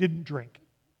 which they didn't drink.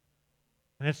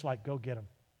 And it's like, go get them.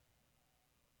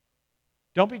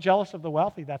 Don't be jealous of the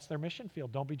wealthy. That's their mission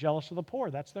field. Don't be jealous of the poor.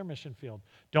 That's their mission field.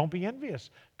 Don't be envious.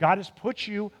 God has put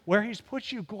you where He's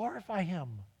put you. Glorify Him.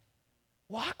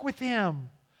 Walk with Him.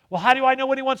 Well, how do I know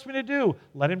what He wants me to do?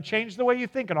 Let Him change the way you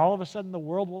think, and all of a sudden the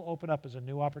world will open up as a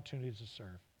new opportunity to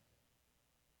serve.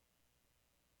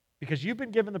 Because you've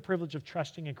been given the privilege of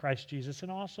trusting in Christ Jesus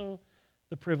and also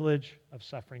the privilege of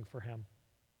suffering for Him.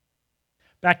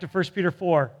 Back to 1 Peter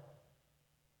 4.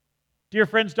 Dear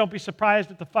friends, don't be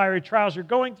surprised at the fiery trials you're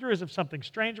going through as if something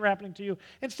strange were happening to you.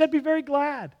 Instead, be very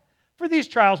glad. For these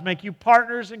trials make you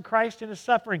partners in Christ in His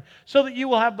suffering, so that you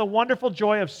will have the wonderful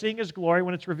joy of seeing His glory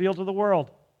when it's revealed to the world.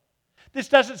 This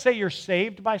doesn't say you're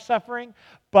saved by suffering,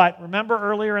 but remember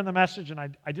earlier in the message, and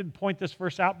I didn't point this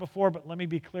verse out before, but let me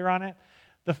be clear on it.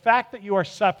 The fact that you are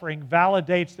suffering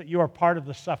validates that you are part of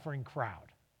the suffering crowd.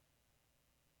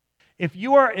 If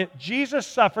Jesus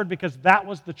suffered because that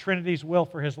was the Trinity's will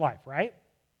for His life, right?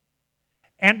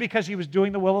 And because He was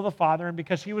doing the will of the Father, and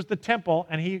because He was the temple,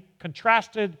 and He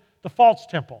contrasted the false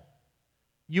temple,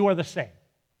 you are the same.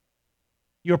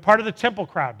 You are part of the temple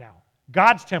crowd now,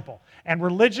 God's temple. And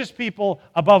religious people,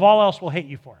 above all else, will hate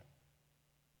you for it,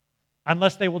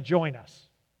 unless they will join us.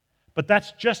 But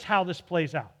that's just how this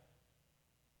plays out.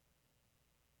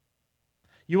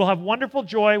 You will have wonderful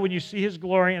joy when you see His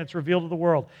glory and it's revealed to the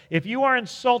world. If you are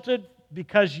insulted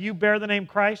because you bear the name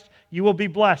Christ, you will be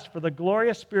blessed, for the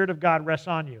glorious Spirit of God rests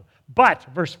on you. But,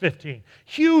 verse 15,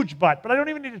 huge but I don't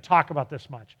even need to talk about this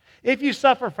much. If you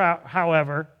suffer,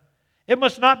 however, it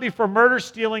must not be for murder,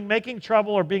 stealing, making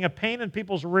trouble, or being a pain in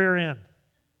people's rear end.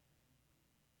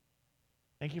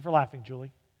 Thank you for laughing,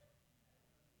 Julie.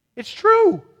 It's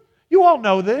true. You all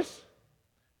know this.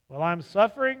 Well, I'm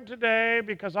suffering today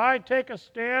because I take a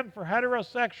stand for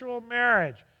heterosexual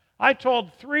marriage. I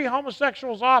told 3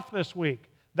 homosexuals off this week.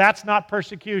 That's not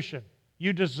persecution.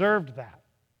 You deserved that.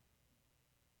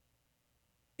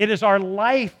 It is our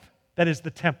life that is the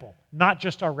temple, not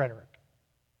just our rhetoric.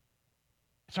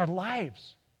 It's our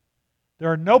lives.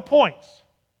 There are no points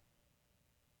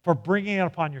for bringing it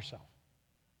upon yourself.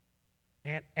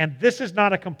 And this is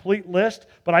not a complete list,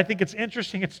 but I think it's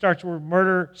interesting it starts with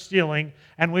murder, stealing,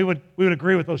 and we would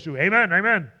agree with those two. Amen,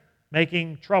 amen.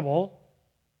 Making trouble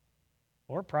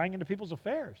or prying into people's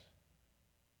affairs.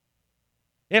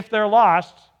 If they're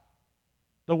lost,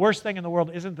 the worst thing in the world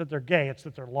isn't that they're gay, it's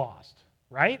that they're lost,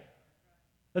 right?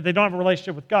 That they don't have a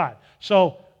relationship with God.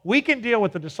 So we can deal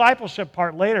with the discipleship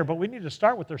part later, but we need to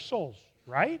start with their souls,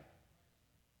 right?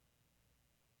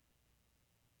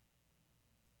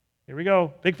 Here we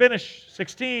go. Big finish.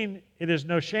 16. It is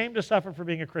no shame to suffer for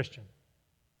being a Christian.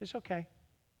 It's okay.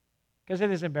 Because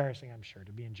it is embarrassing, I'm sure,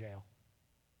 to be in jail.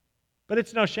 But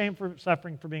it's no shame for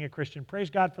suffering for being a Christian. Praise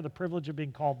God for the privilege of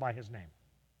being called by His name.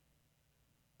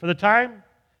 For the time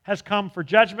has come for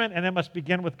judgment, and it must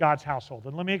begin with God's household.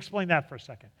 And let me explain that for a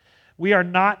second. We are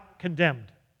not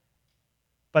condemned.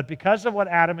 But because of what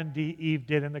Adam and Eve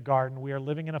did in the garden, we are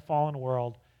living in a fallen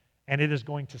world, and it is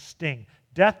going to sting.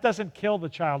 Death doesn't kill the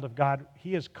child of God.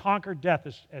 He has conquered death,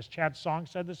 as Chad's song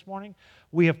said this morning.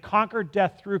 We have conquered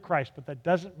death through Christ, but that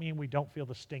doesn't mean we don't feel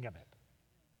the sting of it.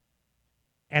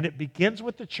 And it begins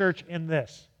with the church in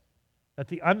this, that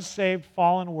the unsaved,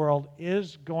 fallen world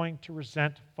is going to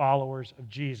resent followers of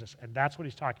Jesus. And that's what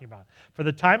he's talking about. For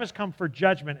the time has come for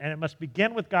judgment, and it must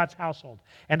begin with God's household.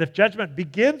 And if judgment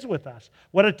begins with us,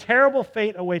 what a terrible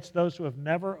fate awaits those who have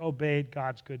never obeyed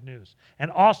God's good news.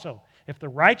 And also, if the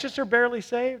righteous are barely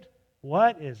saved,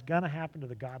 what is going to happen to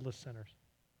the godless sinners?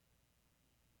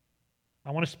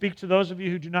 I want to speak to those of you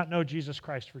who do not know Jesus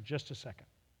Christ for just a second.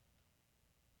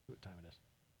 What time it is?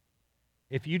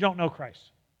 If you don't know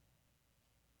Christ,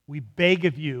 we beg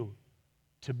of you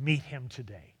to meet Him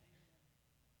today.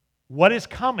 What is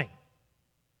coming?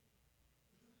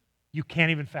 You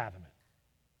can't even fathom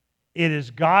it. It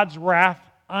is God's wrath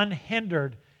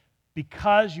unhindered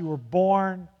because you were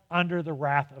born under the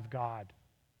wrath of God.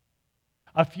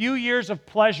 A few years of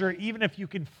pleasure, even if you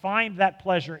can find that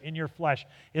pleasure in your flesh,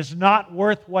 is not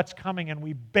worth what's coming, and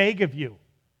we beg of you.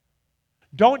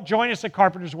 Don't join us at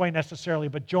Carpenter's Way necessarily,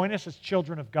 but join us as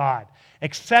children of God.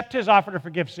 Accept His offer to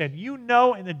forgive sin. You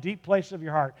know in the deep place of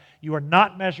your heart you are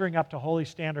not measuring up to holy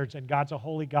standards, and God's a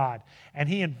holy God. And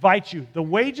He invites you. The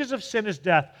wages of sin is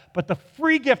death, but the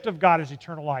free gift of God is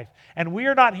eternal life. And we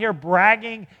are not here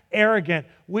bragging, arrogant.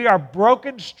 We are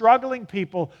broken, struggling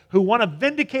people who want to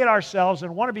vindicate ourselves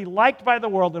and want to be liked by the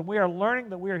world, and we are learning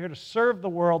that we are here to serve the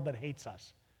world that hates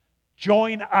us.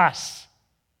 Join us.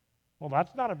 Well,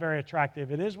 that's not a very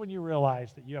attractive. It is when you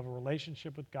realize that you have a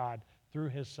relationship with God through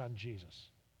His Son, Jesus.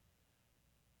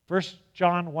 1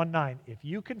 John 1:9, if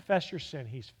you confess your sin,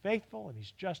 He's faithful and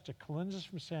He's just to cleanse us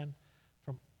from sin,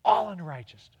 from all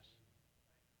unrighteousness.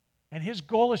 And His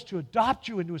goal is to adopt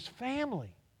you into His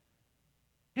family.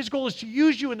 His goal is to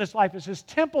use you in this life as His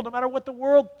temple, no matter what the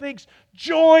world thinks.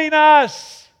 Join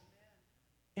us.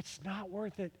 It's not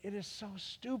worth it. It is so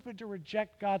stupid to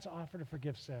reject God's offer to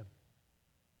forgive sin.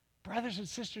 Brothers and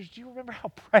sisters, do you remember how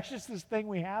precious this thing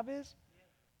we have is?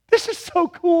 This is so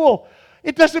cool.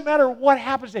 It doesn't matter what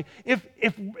happens.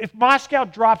 If Moscow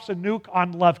drops a nuke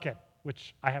on Lufkin,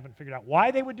 which I haven't figured out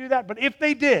why they would do that, but if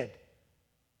they did,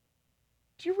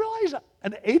 do you realize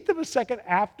an eighth of a second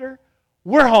after,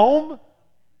 we're home?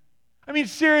 I mean,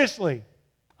 seriously.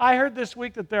 I heard this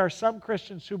week that there are some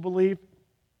Christians who believe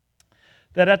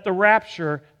that at the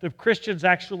rapture, the Christians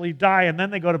actually die and then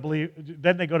they go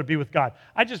to be with God.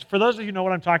 For those of you who know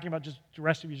what I'm talking about, just the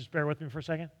rest of you just bear with me for a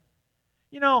second.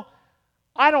 You know,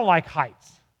 I don't like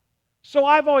heights. So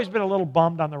I've always been a little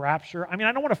bummed on the rapture. I mean,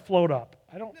 I don't want to float up.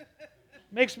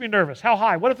 Makes me nervous. How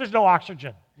high? What if there's no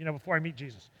oxygen, before I meet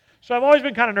Jesus? So I've always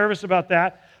been kind of nervous about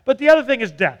that. But the other thing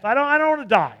is death. I don't want to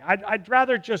die. I'd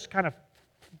rather just kind of,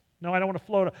 no, I don't want to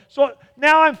float up. So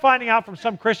now I'm finding out from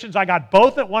some Christians I got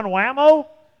both at one whammo.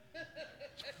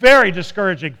 It's very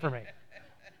discouraging for me.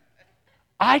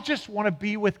 I just want to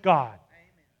be with God.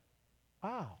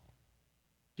 Wow.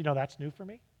 That's new for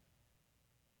me?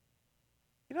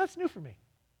 That's new for me.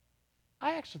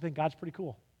 I actually think God's pretty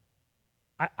cool.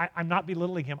 I'm not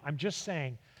belittling him. I'm just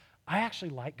saying I actually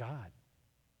like God.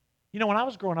 When I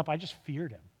was growing up, I just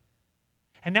feared him.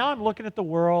 And now I'm looking at the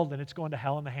world, and it's going to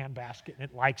hell in the handbasket, and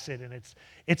it likes it, and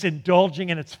it's indulging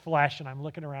in its flesh, and I'm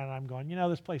looking around, and I'm going,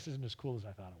 this place isn't as cool as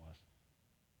I thought it was.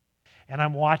 And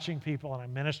I'm watching people, and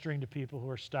I'm ministering to people who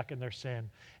are stuck in their sin,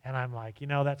 and I'm like,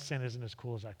 that sin isn't as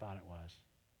cool as I thought it was.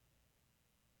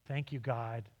 Thank you,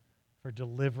 God, for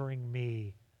delivering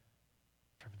me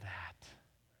from that.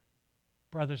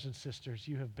 Brothers and sisters,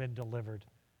 you have been delivered.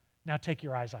 Now take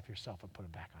your eyes off yourself and put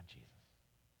them back on Jesus,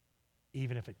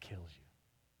 even if it kills you.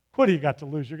 What do you got to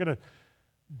lose? You're going to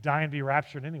die and be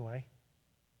raptured anyway.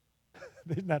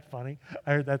 Isn't that funny?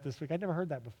 I heard that this week. I'd never heard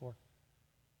that before.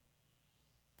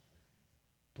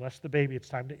 Bless the baby. It's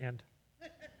time to end.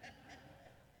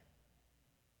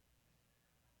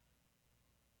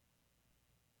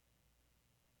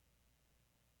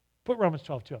 Put Romans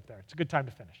 12:2 up there. It's a good time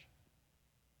to finish.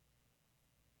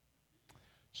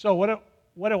 So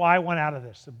what do I want out of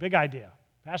this? The big idea.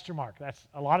 Pastor Mark, that's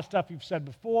a lot of stuff you've said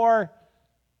before.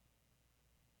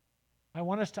 I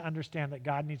want us to understand that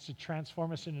God needs to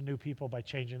transform us into new people by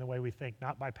changing the way we think,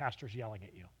 not by pastors yelling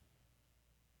at you.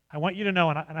 I want you to know,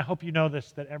 and I hope you know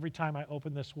this, that every time I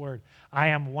open this word, I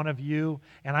am one of you,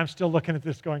 and I'm still looking at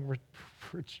this going,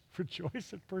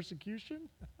 rejoice at persecution?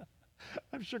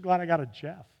 I'm sure glad I got a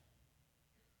Jeff.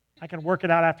 I can work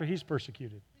it out after he's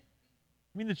persecuted.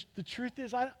 I mean, the truth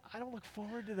is, I don't look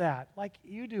forward to that like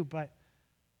you do, but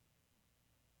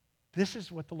this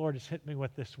is what the Lord has hit me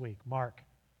with this week. Mark,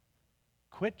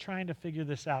 quit trying to figure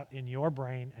this out in your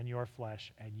brain and your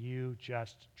flesh, and you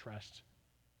just trust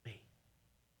me.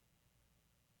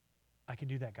 I can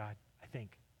do that, God, I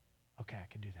think. Okay, I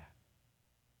can do that.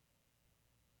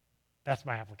 That's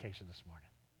my application this morning.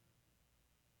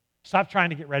 Stop trying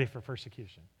to get ready for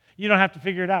persecution. You don't have to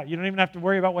figure it out. You don't even have to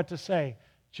worry about what to say.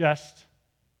 Just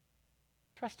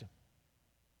trust him.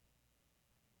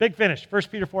 Big finish, 1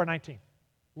 Peter 4:19.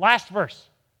 Last verse.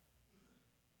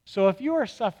 So if you are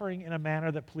suffering in a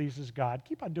manner that pleases God,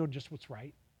 keep on doing just what's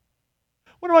right.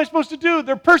 What am I supposed to do?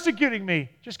 They're persecuting me.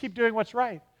 Just keep doing what's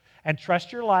right. And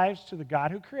trust your lives to the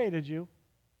God who created you.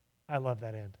 I love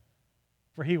that end.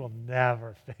 For he will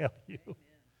never fail you.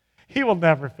 He will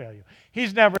never fail you.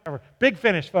 He's never, ever. Big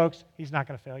finish, folks. He's not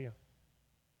going to fail you.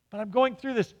 But I'm going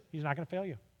through this. He's not going to fail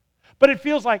you. But it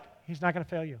feels like he's not going to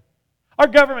fail you. Our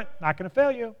government, not going to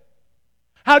fail you.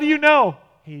 How do you know?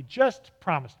 He just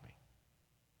promised me.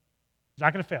 He's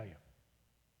not going to fail you.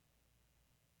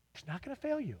 He's not going to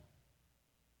fail you.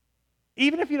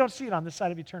 Even if you don't see it on this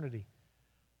side of eternity,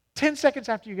 10 seconds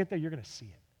after you get there, you're going to see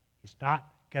it. He's not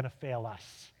going to fail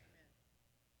us.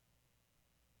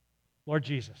 Lord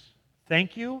Jesus,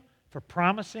 thank you for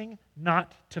promising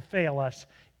not to fail us,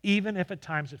 even if at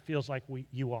times it feels like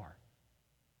you are.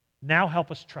 Now help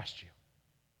us trust you.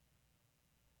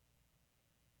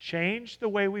 Change the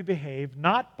way we behave,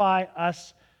 not by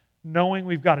us knowing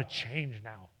we've got to change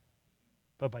now,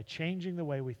 but by changing the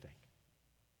way we think.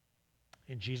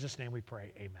 In Jesus' name we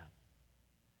pray, amen.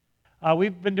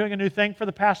 We've been doing a new thing for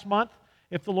the past month.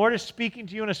 If the Lord is speaking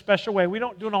to you in a special way, we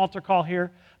don't do an altar call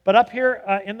here, but up here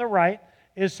in the right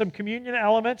is some communion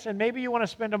elements, and maybe you want to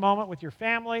spend a moment with your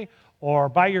family or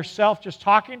by yourself just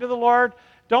talking to the Lord.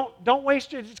 Don't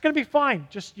waste it. It's going to be fine.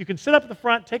 Just you can sit up at the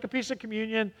front, take a piece of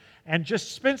communion, and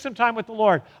just spend some time with the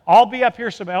Lord. I'll be up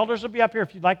here. Some elders will be up here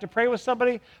if you'd like to pray with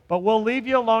somebody, but we'll leave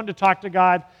you alone to talk to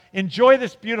God. Enjoy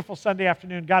this beautiful Sunday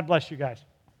afternoon. God bless you guys.